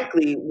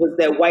 frankly, was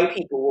that white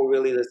people were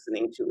really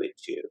listening to it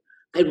too.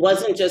 It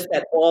wasn't just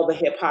that all the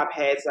hip hop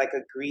heads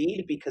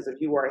agreed, because if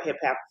you were a hip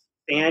hop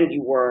fan,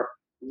 you were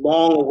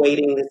long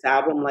awaiting this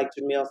album, like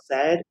Jamil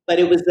said, but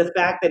it was the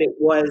fact that it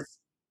was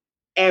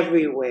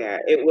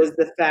everywhere. It was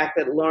the fact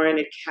that Lauryn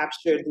had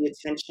captured the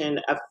attention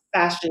of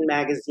fashion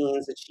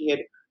magazines, that she had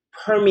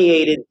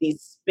permeated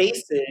these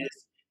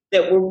spaces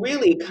that were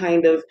really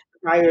kind of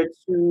prior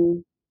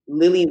to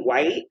Lily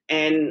White.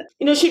 And,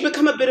 she'd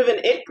become a bit of an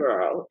it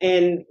girl,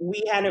 and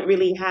we hadn't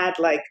really had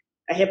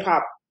a hip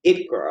hop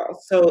it girl.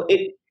 So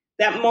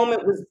that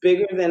moment was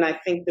bigger than I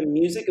think the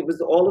music. It was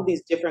all of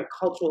these different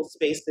cultural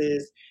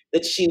spaces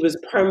that she was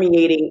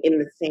permeating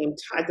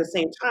at the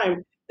same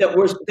time that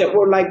were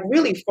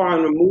really far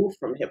and removed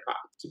from hip hop,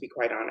 to be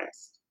quite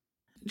honest.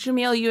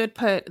 Jamil, you had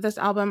put this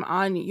album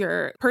on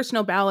your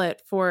personal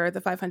ballot for the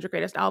 500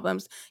 greatest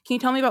albums. Can you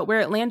tell me about where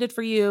it landed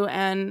for you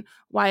and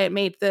why it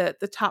made the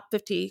top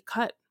 50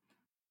 cut?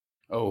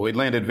 Oh, it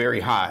landed very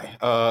high.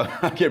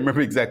 I can't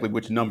remember exactly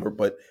which number,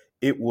 but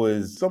it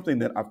was something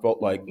that I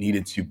felt like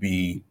needed to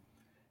be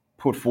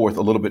put forth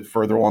a little bit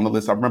further on the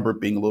list. I remember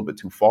it being a little bit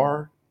too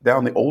far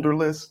down the older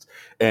list.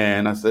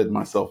 And I said to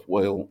myself,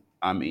 well,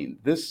 I mean,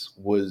 this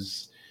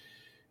was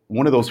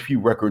one of those few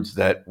records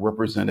that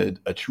represented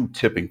a true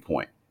tipping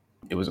point.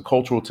 It was a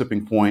cultural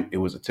tipping point. It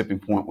was a tipping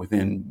point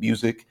within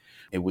music.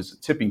 It was a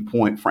tipping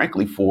point,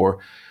 frankly, for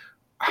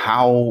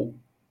how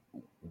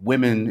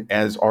women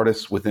as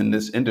artists within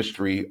this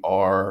industry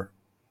are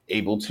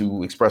able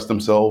to express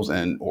themselves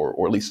and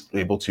or at least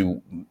able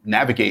to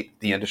navigate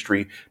the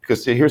industry.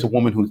 Because here's a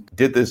woman who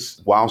did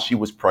this while she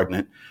was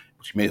pregnant.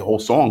 She made a whole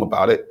song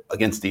about it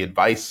against the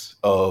advice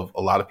of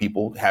a lot of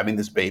people having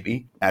this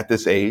baby at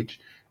this age.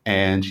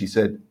 And she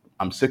said,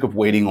 I'm sick of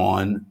waiting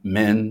on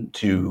men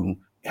to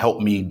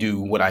help me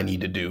do what I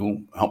need to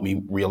do, help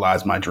me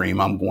realize my dream.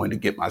 I'm going to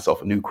get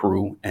myself a new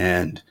crew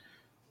and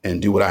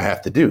do what I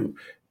have to do.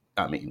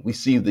 I mean, we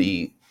see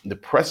the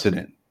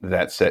precedent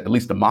that set, at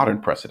least the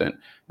modern precedent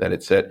that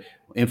it set,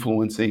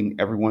 influencing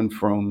everyone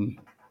from,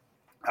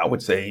 I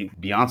would say,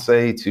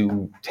 Beyonce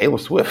to Taylor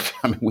Swift.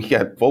 I mean, we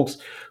got folks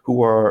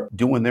who are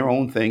doing their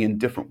own thing in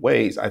different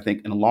ways, I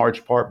think in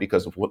large part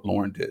because of what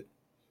Lauryn did.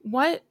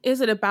 What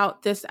is it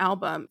about this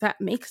album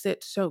that makes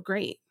it so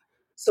great?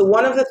 So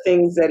one of the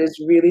things that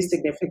is really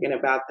significant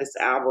about this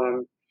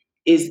album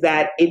is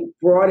that it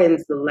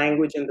broadens the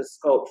language and the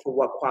scope for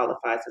what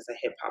qualifies as a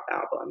hip hop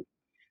album.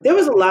 There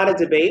was a lot of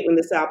debate when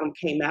this album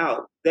came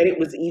out that it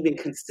was even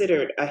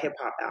considered a hip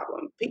hop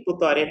album. People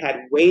thought it had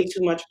way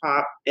too much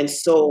pop and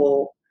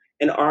soul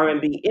and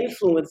R&B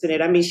influence in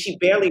it. I mean, she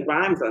barely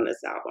rhymes on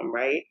this album,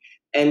 right?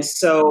 And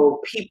so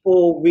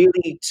people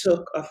really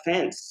took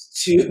offense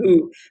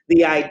to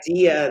the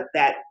idea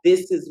that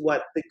this is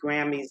what the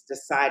Grammys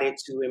decided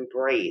to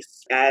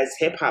embrace as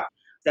hip hop.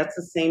 That's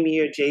the same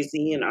year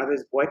Jay-Z and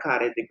others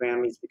boycotted the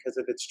Grammys because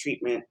of its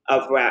treatment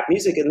of rap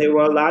music. And there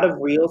were a lot of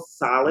real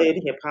solid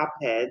hip hop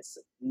heads,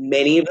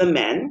 many of them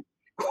men,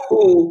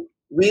 who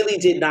really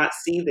did not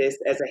see this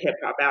as a hip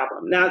hop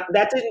album. Now,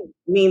 that didn't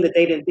mean that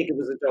they didn't think it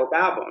was a dope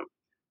album,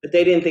 but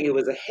they didn't think it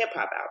was a hip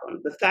hop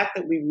album. The fact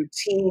that we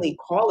routinely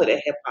call it a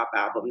hip hop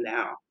album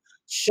now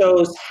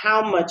shows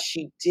how much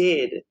she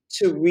did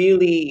to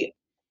really,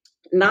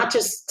 not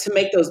just to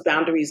make those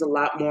boundaries a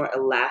lot more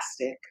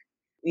elastic,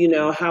 you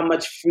know, how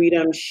much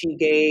freedom she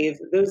gave.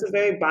 There was a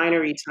very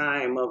binary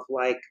time of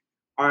like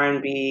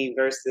R&B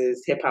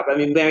versus hip hop. I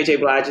mean, Mary J.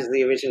 Blige is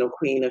the original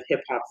queen of hip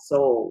hop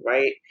soul,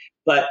 right?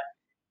 But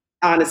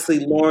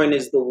honestly, Lauryn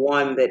is the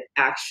one that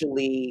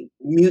actually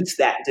mutes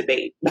that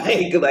debate,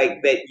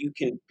 like that you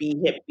can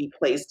be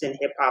placed in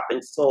hip hop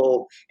and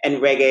soul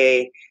and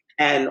reggae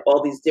and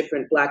all these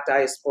different Black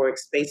diasporic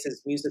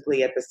spaces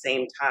musically at the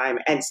same time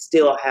and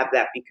still have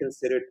that be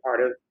considered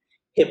part of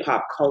hip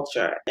hop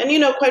culture. And, you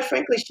know, quite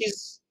frankly,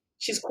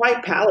 she's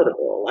quite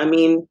palatable. I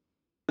mean,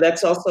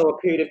 that's also a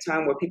period of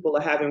time where people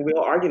are having real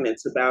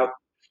arguments about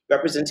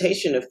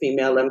representation of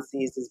female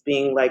MCs as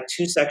being like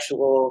too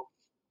sexual,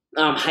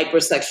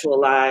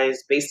 hypersexualized,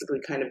 basically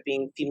kind of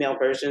being female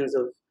versions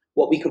of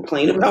what we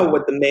complain about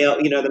with the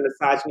male, you know, the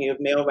misogyny of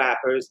male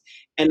rappers.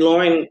 And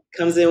Lauryn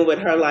comes in with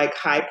her like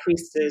high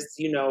priestess,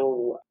 you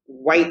know,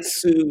 white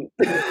suit,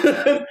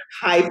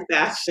 high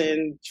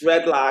fashion,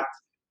 dreadlocked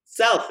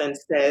self and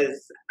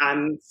says,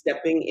 I'm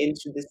stepping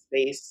into this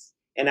space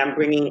and I'm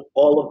bringing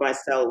all of my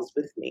selves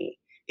with me.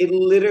 It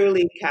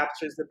literally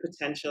captures the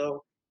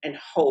potential and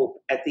hope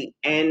at the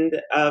end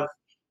of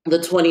the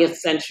 20th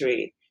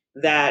century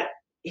that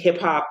hip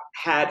hop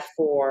had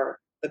for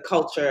the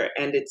culture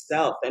and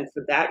itself. And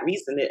for that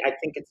reason, I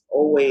think it's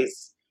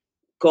always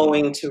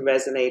going to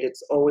resonate.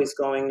 It's always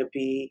going to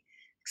be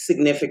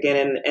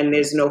significant. And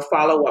there's no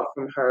follow up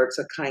from her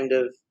to kind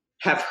of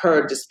have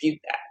her dispute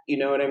that. You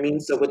know what I mean?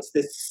 So it's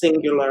this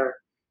singular,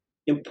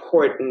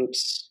 important,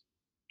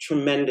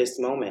 tremendous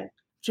moment.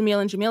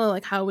 Jamila and Jamila,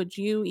 like, how would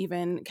you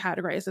even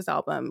categorize this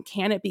album?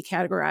 Can it be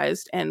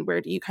categorized? And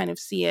where do you kind of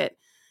see it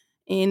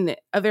in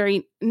a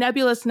very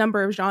nebulous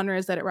number of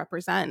genres that it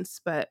represents?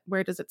 But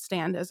where does it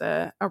stand as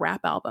a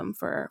rap album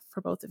for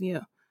both of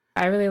you?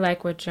 I really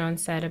like what Joan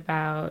said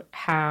about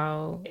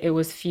how it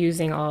was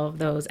fusing all of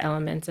those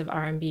elements of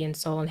R&B and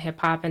soul and hip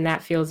hop, and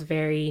that feels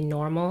very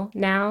normal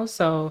now.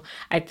 So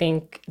I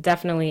think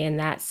definitely in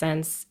that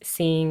sense,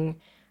 seeing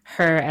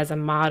her as a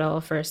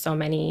model for so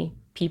many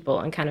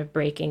people and kind of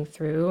breaking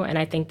through. And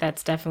I think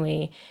that's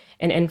definitely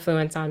an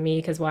influence on me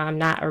because while I'm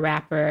not a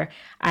rapper,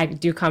 I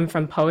do come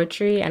from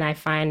poetry, and I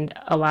find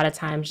a lot of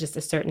times just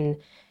a certain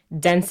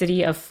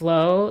density of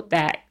flow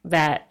that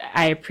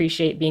I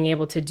appreciate being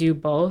able to do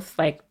both,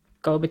 like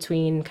go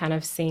between kind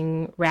of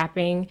sing,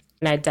 rapping.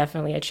 And I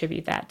definitely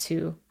attribute that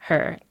to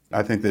her.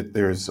 I think that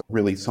there's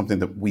really something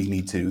that we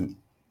need to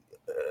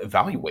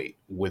evaluate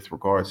with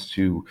regards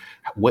to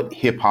what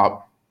hip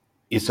hop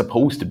is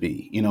supposed to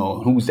be, you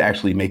know, who's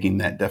actually making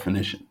that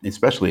definition,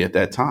 especially at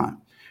that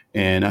time.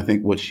 And I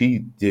think what she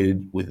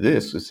did with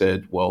this is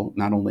said, well,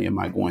 not only am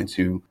I going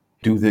to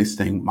do this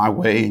thing my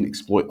way and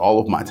exploit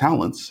all of my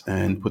talents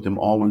and put them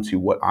all into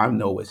what I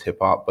know as hip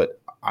hop, but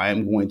I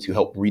am going to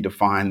help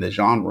redefine the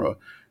genre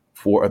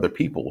for other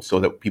people so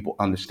that people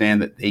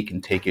understand that they can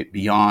take it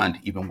beyond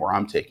even where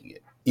I'm taking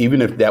it. Even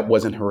if that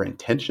wasn't her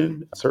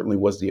intention, it certainly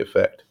was the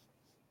effect.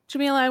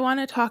 Jamila, I want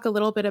to talk a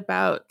little bit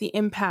about the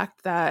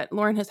impact that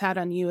Lauryn has had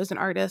on you as an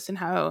artist and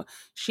how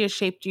she has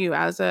shaped you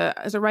as a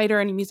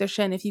writer and a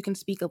musician. If you can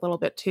speak a little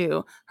bit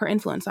to her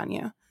influence on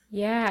you.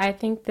 Yeah, I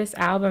think this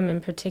album in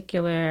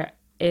particular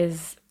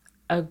is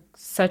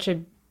such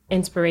a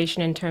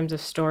inspiration in terms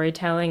of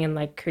storytelling and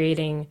like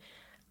creating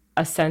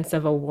a sense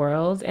of a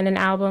world in an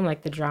album,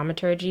 like the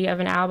dramaturgy of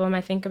an album,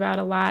 I think about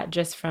a lot,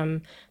 just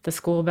from the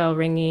school bell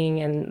ringing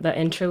and the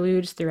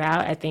interludes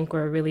throughout, I think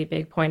were a really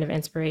big point of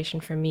inspiration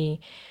for me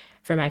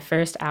for my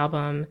first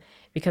album,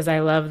 because I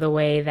love the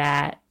way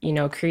that, you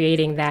know,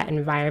 creating that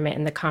environment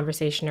and the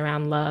conversation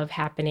around love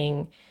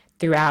happening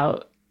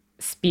throughout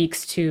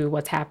speaks to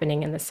what's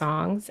happening in the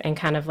songs and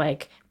kind of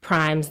like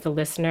primes the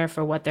listener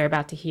for what they're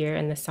about to hear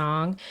in the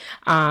song.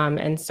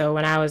 And so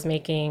when I was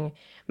making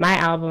my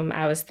album,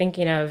 I was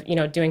thinking of, you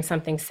know, doing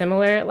something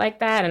similar like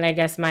that. And I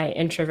guess my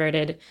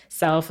introverted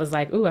self was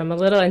like, ooh, I'm a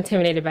little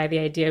intimidated by the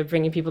idea of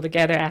bringing people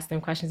together, ask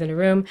them questions in a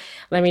room.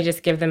 Let me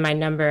just give them my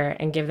number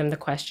and give them the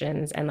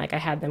questions. And like I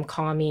had them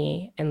call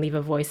me and leave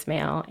a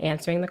voicemail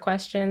answering the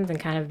questions. And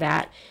kind of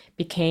that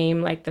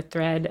became like the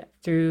thread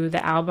through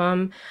the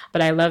album.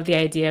 But I love the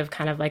idea of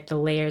kind of like the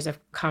layers of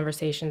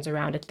conversations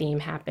around a theme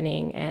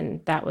happening.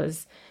 And that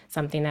was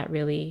something that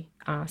really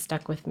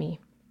stuck with me.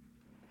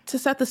 To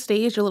set the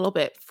stage a little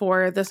bit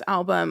for this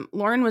album,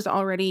 Lauryn was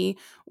already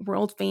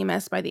world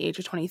famous by the age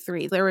of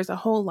 23. There was a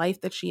whole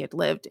life that she had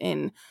lived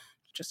in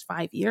just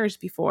 5 years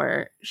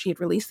before she had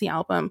released the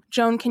album.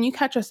 Joan, can you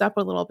catch us up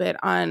a little bit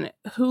on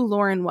who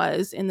Lauryn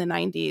was in the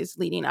 90s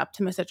leading up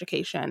to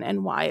Miseducation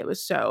and why it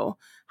was so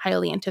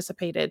highly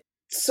anticipated?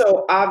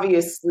 So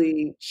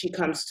obviously she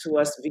comes to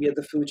us via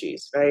the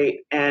Fugees, right?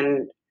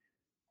 And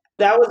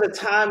that was a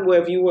time where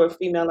if you were a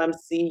female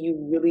MC,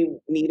 you really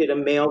needed a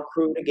male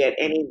crew to get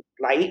any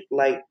light.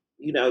 Like,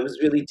 you know, it was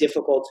really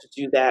difficult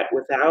to do that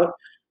without.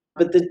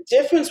 But the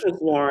difference with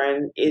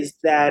Lauryn is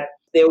that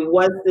there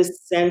was this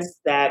sense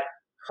that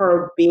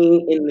her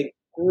being in the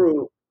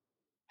group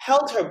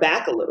held her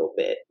back a little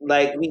bit.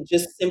 Like, we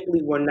just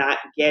simply were not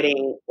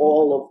getting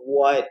all of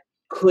what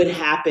could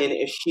happen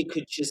if she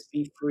could just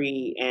be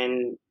free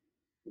and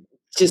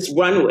just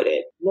run with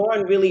it.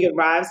 Lauryn really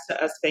arrives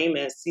to us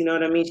famous. You know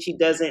what I mean? She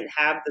doesn't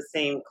have the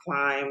same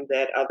climb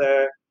that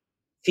other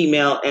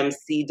female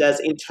MC does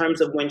in terms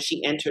of when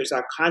she enters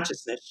our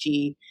consciousness.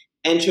 She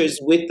enters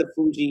with the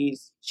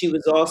Fugees. She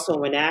was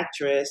also an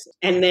actress.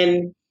 And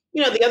then,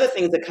 you know, the other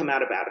things that come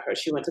out about her.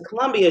 She went to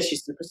Columbia.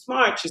 She's super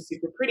smart. She's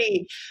super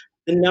pretty.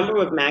 The number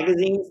of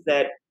magazines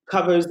that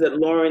covers that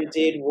Lauryn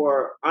did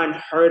were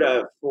unheard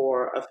of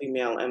for a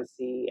female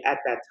MC at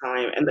that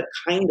time. And the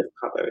kind of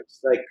covers,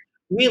 like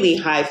really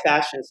high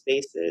fashion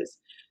spaces.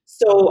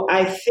 So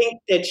I think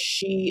that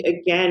she,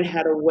 again,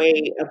 had a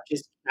way of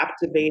just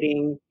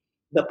captivating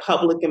the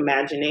public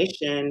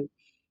imagination.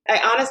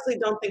 I honestly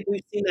don't think we've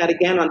seen that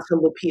again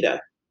until Lupita,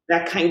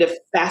 that kind of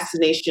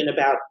fascination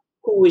about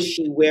who is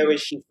she, where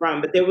is she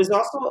from. But there was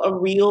also a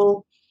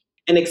real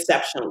an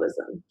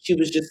exceptionalism. She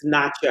was just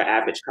not your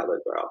average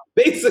colored girl,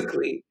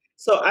 basically.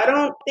 So I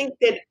don't think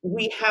that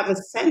we have a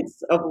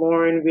sense of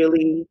Lauryn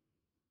really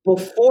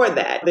before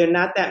that. There are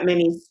not that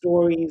many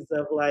stories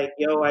of like,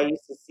 yo, I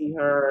used to see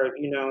her,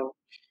 you know,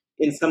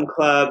 in some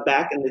club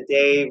back in the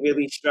day,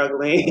 really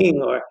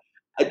struggling, or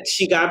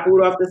she got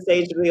booed off the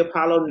stage of the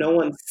Apollo. No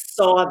one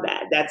saw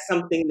that. That's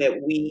something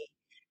that we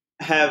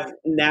have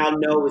now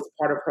know is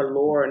part of her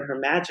lore and her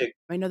magic.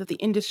 I know that the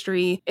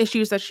industry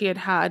issues that she had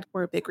had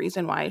were a big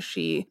reason why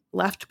she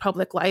left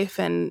public life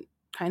and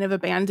kind of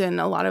abandoned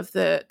a lot of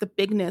the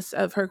bigness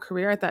of her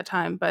career at that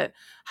time. But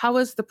how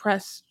was the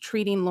press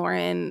treating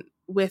Lauryn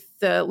with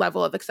the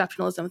level of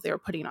exceptionalism that they were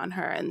putting on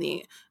her and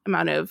the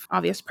amount of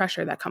obvious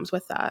pressure that comes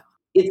with that?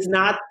 It's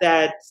not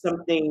that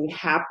something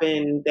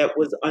happened that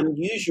was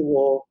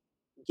unusual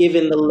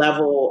given the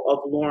level of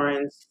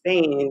Lauryn's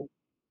fame.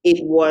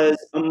 It was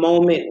a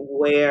moment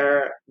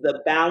where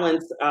the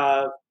balance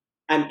of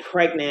I'm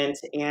pregnant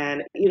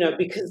and, you know,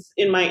 because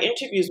in my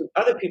interviews with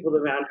other people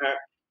around her,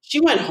 she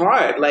went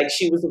hard. Like,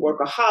 she was a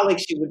workaholic.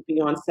 She would be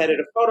on set at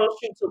a photo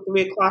shoot till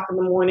 3:00 in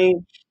the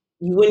morning.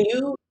 When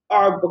you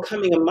are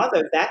becoming a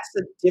mother, that's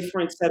a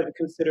different set of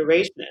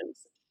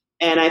considerations.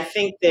 And I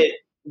think that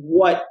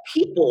what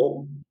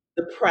people,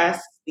 the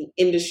press, the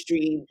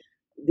industry,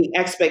 the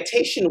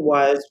expectation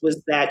was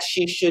that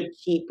she should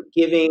keep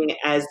giving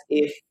as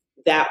if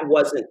that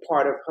wasn't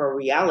part of her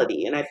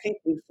reality. And I think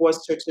we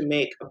forced her to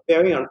make a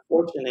very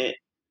unfortunate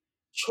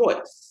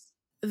choice.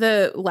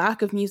 The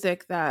lack of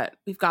music that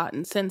we've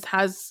gotten since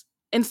has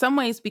in some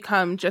ways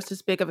become just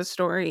as big of a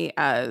story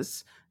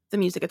as the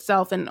music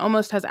itself and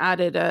almost has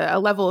added a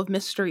level of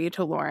mystery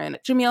to Lauryn.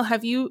 Jamil,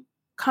 have you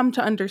come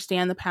to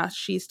understand the path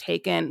she's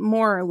taken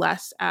more or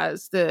less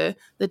as the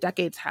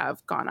decades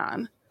have gone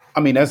on? I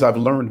mean, as I've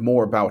learned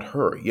more about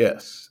her,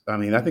 yes. I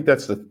mean, I think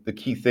that's the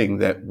key thing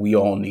that we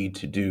all need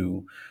to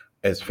do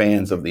as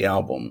fans of the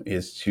album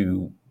is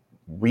to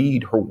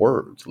read her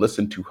words,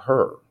 listen to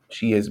her.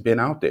 She has been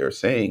out there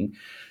saying,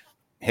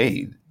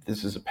 hey,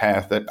 this is a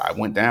path that I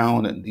went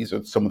down, and these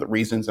are some of the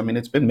reasons. I mean,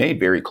 it's been made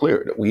very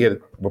clear that we had a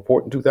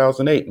report in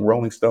 2008 in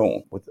Rolling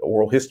Stone with the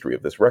oral history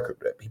of this record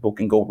that people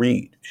can go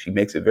read. She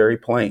makes it very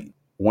plain.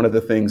 One of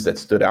the things that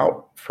stood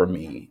out for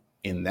me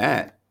in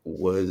that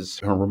was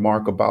her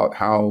remark about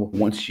how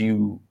once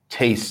you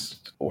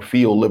taste or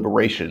feel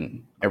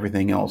liberation,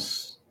 everything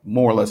else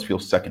more or less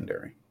feels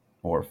secondary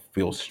or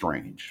feels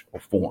strange or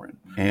foreign.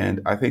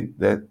 And I think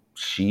that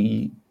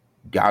she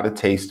got a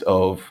taste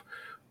of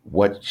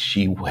what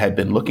she had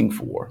been looking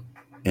for.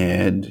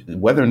 And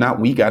whether or not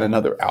we got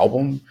another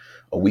album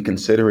or we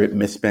consider it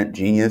misspent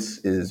genius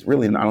is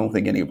really, I don't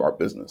think, any of our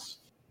business.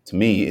 To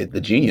me,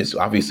 the genius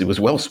obviously was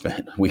well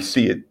spent. We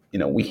see it,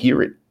 we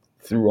hear it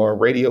through our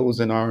radios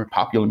and our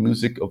popular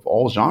music of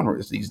all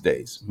genres these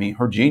days. I mean,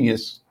 her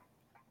genius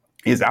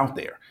is out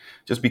there.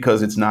 Just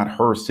because it's not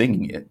her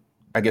singing it,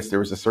 I guess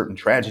there is a certain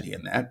tragedy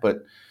in that,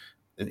 but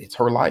it's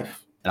her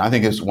life. And I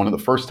think it's one of the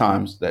first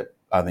times that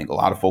I think a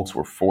lot of folks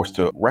were forced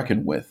to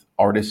reckon with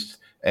artists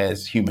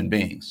as human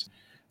beings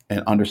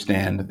and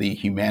understand the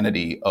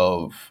humanity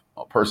of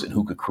a person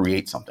who could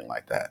create something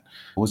like that.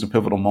 It was a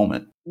pivotal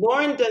moment.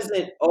 Lauryn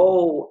doesn't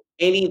owe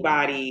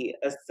anybody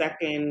a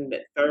second,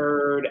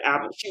 third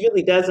album. She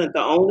really doesn't.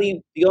 The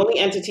only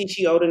entity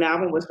she owed an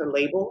album was her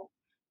label.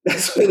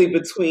 That's really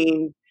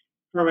between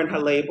her and her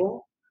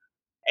label.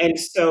 And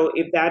so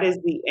if that is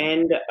the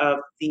end of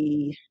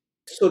the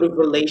sort of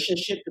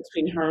relationship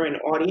between her and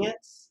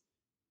audience,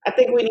 I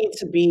think we need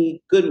to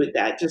be good with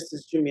that, just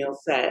as Jamil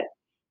said.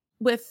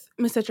 With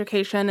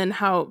Miseducation and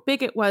how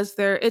big it was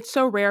there, it's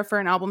so rare for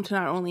an album to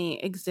not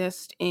only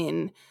exist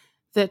in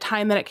the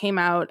time that it came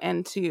out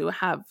and to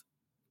have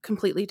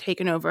completely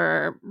taken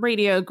over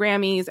radio,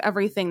 Grammys,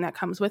 everything that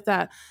comes with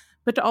that,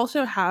 but to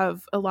also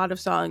have a lot of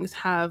songs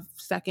have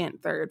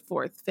second, third,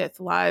 fourth, fifth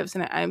lives.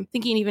 And I'm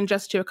thinking even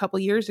just to a couple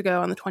years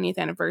ago on the 20th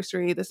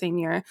anniversary, the same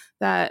year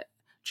that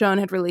Joan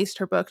had released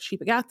her book, She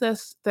Begat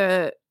This,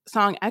 the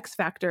song X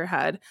Factor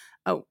had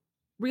a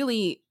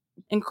really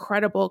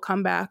incredible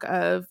comeback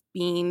of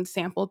being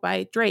sampled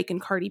by Drake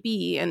and Cardi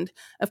B. And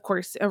of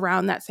course,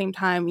 around that same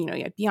time, you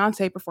had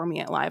Beyonce performing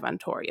it live on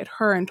tour. You had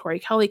her and Tori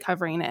Kelly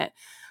covering it.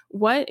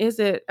 What is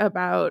it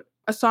about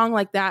a song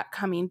like that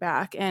coming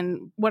back?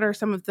 And what are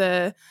some of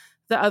the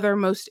other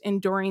most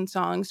enduring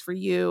songs for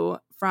you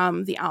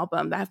from the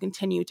album that have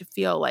continued to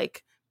feel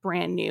like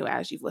brand new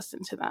as you've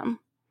listened to them?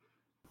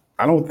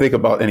 I don't think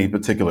about any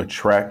particular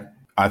track.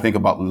 I think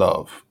about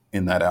love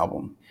in that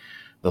album.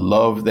 The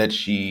love that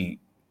she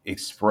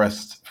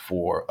expressed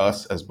for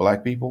us as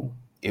Black people.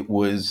 It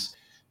was,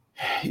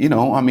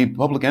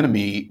 Public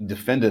Enemy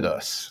defended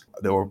us.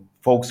 There were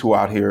folks who were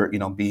out here,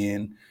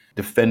 being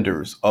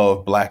defenders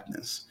of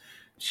Blackness.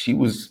 She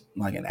was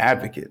like an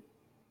advocate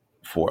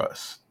for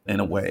us in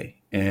a way.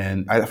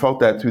 And I felt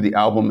that through the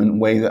album in a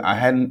way that I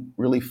hadn't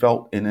really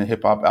felt in a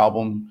hip hop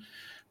album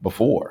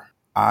before.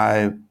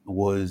 I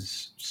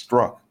was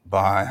struck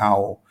by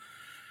how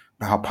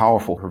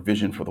powerful her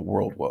vision for the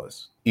world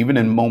was. Even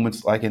in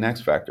moments like in X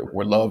Factor,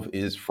 where love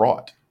is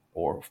fraught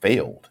or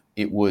failed,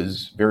 it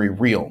was very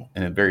real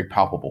and very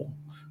palpable.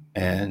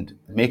 And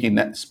making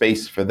that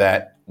space for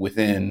that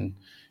within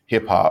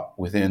hip hop,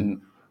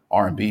 within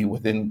R&B,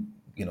 within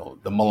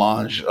the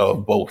melange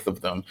of both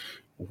of them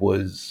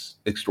was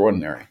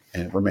extraordinary,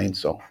 and it remains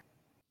so.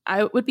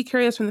 I would be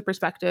curious from the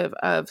perspective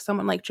of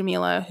someone like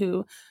Jamila,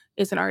 who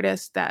is an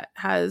artist that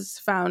has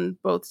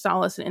found both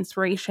solace and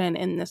inspiration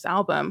in this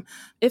album.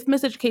 If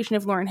Miseducation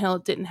of Lauryn Hill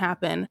didn't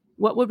happen,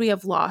 what would we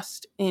have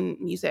lost in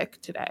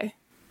music today?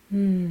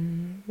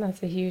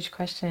 That's a huge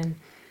question.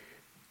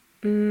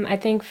 I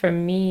think for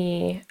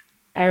me,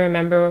 I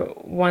remember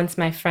once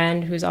my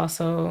friend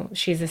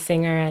she's a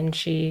singer and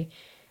she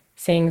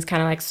sings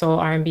kind of like soul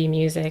R&B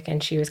music,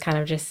 and she was kind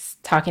of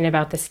just talking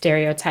about the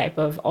stereotype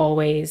of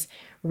always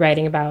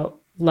writing about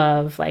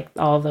love, like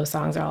all of those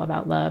songs are all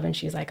about love, and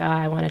she's like,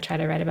 I want to try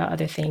to write about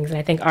other things. And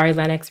I think Ari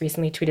Lennox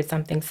recently tweeted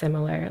something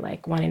similar,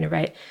 like wanting to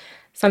write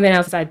something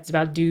else besides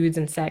about dudes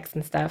and sex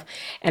and stuff.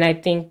 And I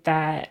think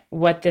that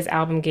what this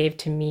album gave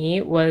to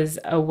me was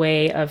a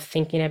way of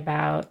thinking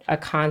about a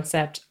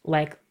concept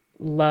like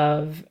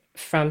love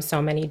from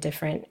so many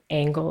different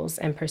angles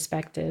and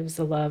perspectives.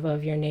 The love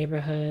of your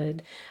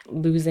neighborhood,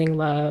 losing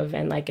love,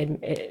 and like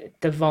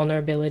the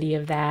vulnerability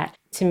of that.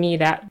 To me,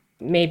 that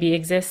maybe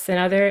exists in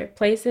other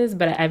places,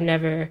 but I've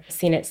never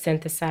seen it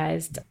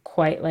synthesized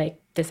quite like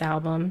this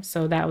album.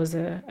 So that was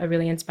a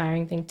really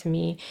inspiring thing to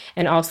me.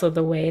 And also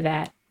the way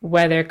that,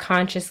 whether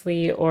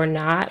consciously or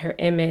not, her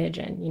image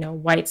and,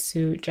 white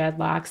suit,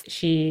 dreadlocks,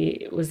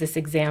 she was this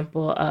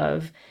example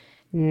of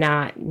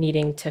not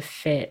needing to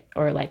fit,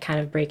 or like kind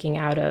of breaking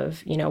out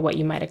of, what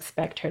you might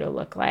expect her to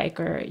look like,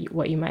 or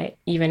what you might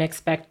even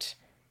expect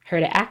her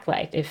to act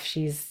like. If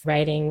she's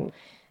writing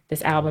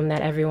this album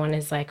that everyone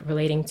is like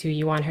relating to,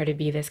 you want her to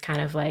be this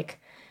kind of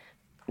like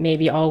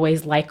maybe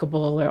always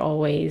likable or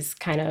always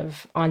kind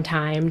of on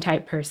time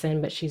type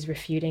person, but she's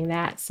refuting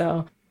that.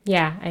 So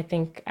yeah, I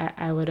think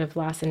I would have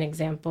lost an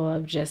example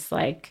of just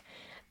like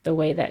the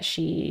way that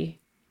she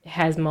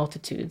has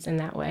multitudes in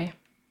that way.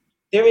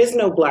 There is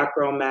no Black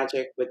Girl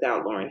Magic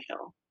without Lauryn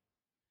Hill.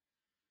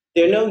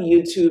 There are no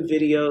YouTube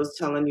videos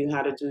telling you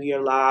how to do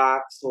your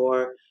locks,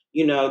 or,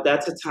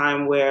 that's a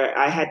time where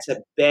I had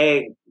to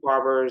beg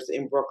barbers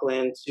in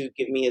Brooklyn to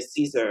give me a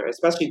Caesar,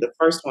 especially the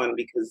first one,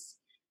 because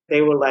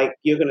they were like,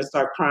 you're going to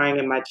start crying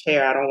in my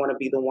chair. I don't want to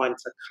be the one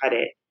to cut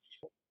it.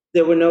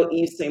 There were no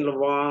Yves Saint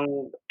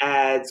Laurent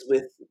ads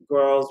with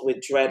girls with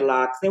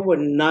dreadlocks. There were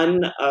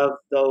none of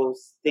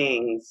those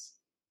things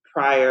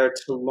prior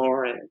to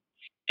Lauryn.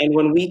 And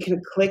when we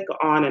can click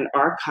on an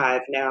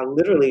archive now,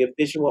 literally a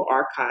visual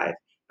archive,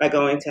 by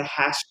going to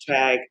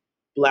hashtag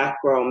Black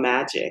Girl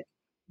Magic,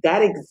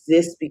 that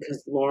exists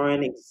because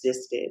Lauryn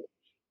existed.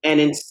 And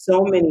in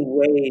so many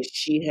ways,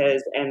 she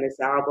has, and this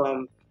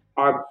album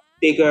are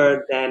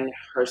bigger than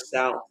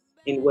herself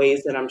in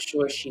ways that I'm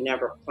sure she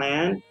never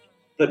planned.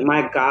 But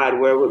my God,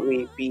 where would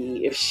we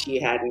be if she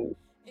hadn't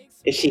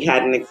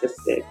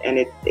existed, and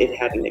it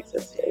hadn't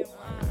existed.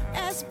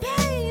 As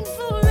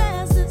painful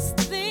as this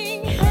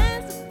thing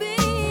has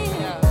been,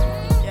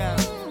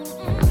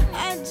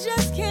 I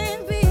just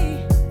can't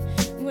be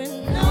with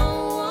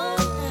no one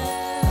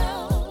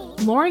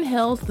else. Lauryn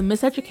Hill's The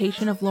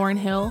Miseducation of Lauryn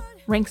Hill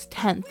ranks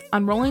 10th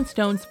on Rolling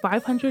Stone's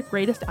 500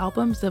 Greatest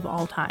Albums of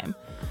All Time,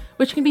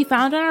 which can be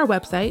found on our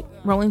website,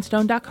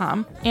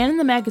 rollingstone.com, and in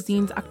the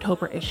magazine's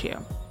October issue.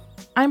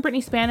 I'm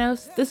Brittany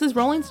Spanos. This is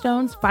Rolling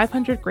Stone's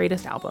 500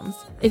 Greatest Albums.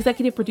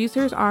 Executive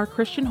producers are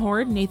Christian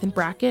Horde, Nathan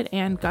Brackett,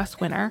 and Gus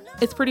Winner.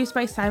 It's produced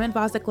by Simon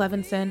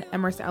Vossick-Levinson,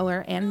 Emrys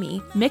Eller, and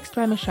me, mixed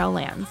by Michelle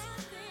Lanz.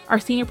 Our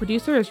senior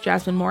producer is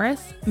Jasmine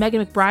Morris.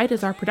 Megan McBride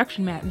is our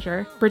production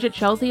manager. Bridget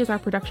Chelsea is our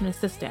production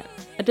assistant.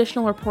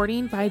 Additional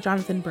reporting by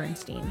Jonathan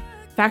Bernstein.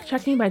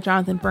 Fact-checking by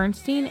Jonathan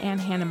Bernstein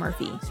and Hannah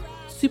Murphy.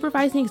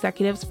 Supervising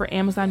executives for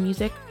Amazon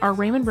Music are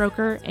Raymond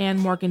Roker and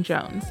Morgan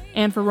Jones,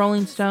 and for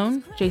Rolling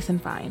Stone, Jason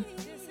Fine.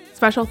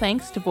 Special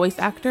thanks to voice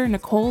actor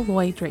Nicole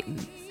Loy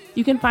Drayton.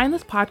 You can find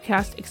this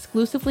podcast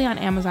exclusively on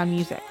Amazon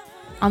Music,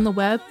 on the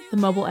web, the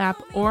mobile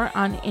app, or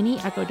on any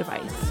Echo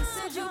device.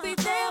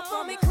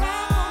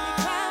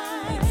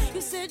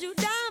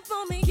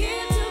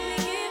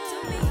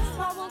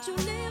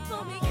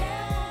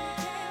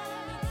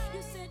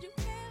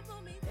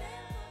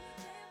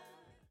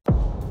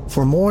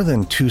 For more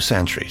than 2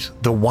 centuries,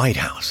 the White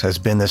House has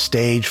been the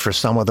stage for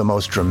some of the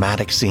most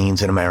dramatic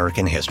scenes in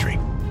American history.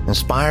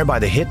 Inspired by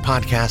the hit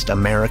podcast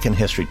American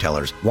History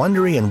Tellers,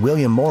 Wondery and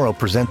William Morrow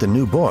present the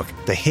new book,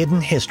 The Hidden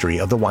History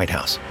of the White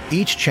House.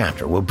 Each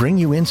chapter will bring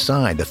you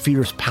inside the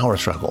fierce power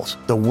struggles,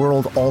 the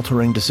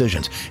world-altering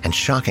decisions, and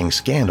shocking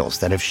scandals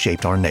that have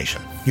shaped our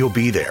nation. You'll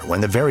be there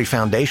when the very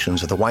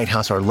foundations of the White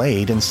House are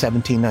laid in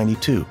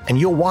 1792, and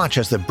you'll watch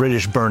as the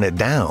British burn it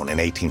down in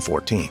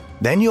 1814.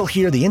 Then you'll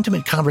hear the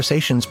intimate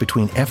conversations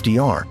between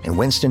FDR and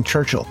Winston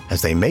Churchill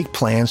as they make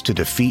plans to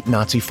defeat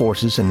Nazi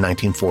forces in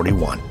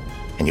 1941.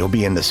 And you'll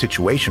be in the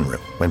Situation Room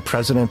when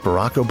President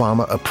Barack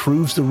Obama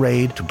approves the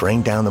raid to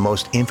bring down the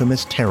most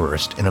infamous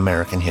terrorist in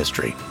American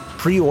history.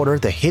 Pre-order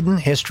The Hidden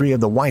History of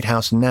the White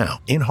House now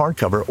in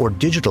hardcover or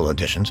digital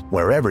editions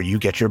wherever you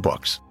get your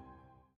books.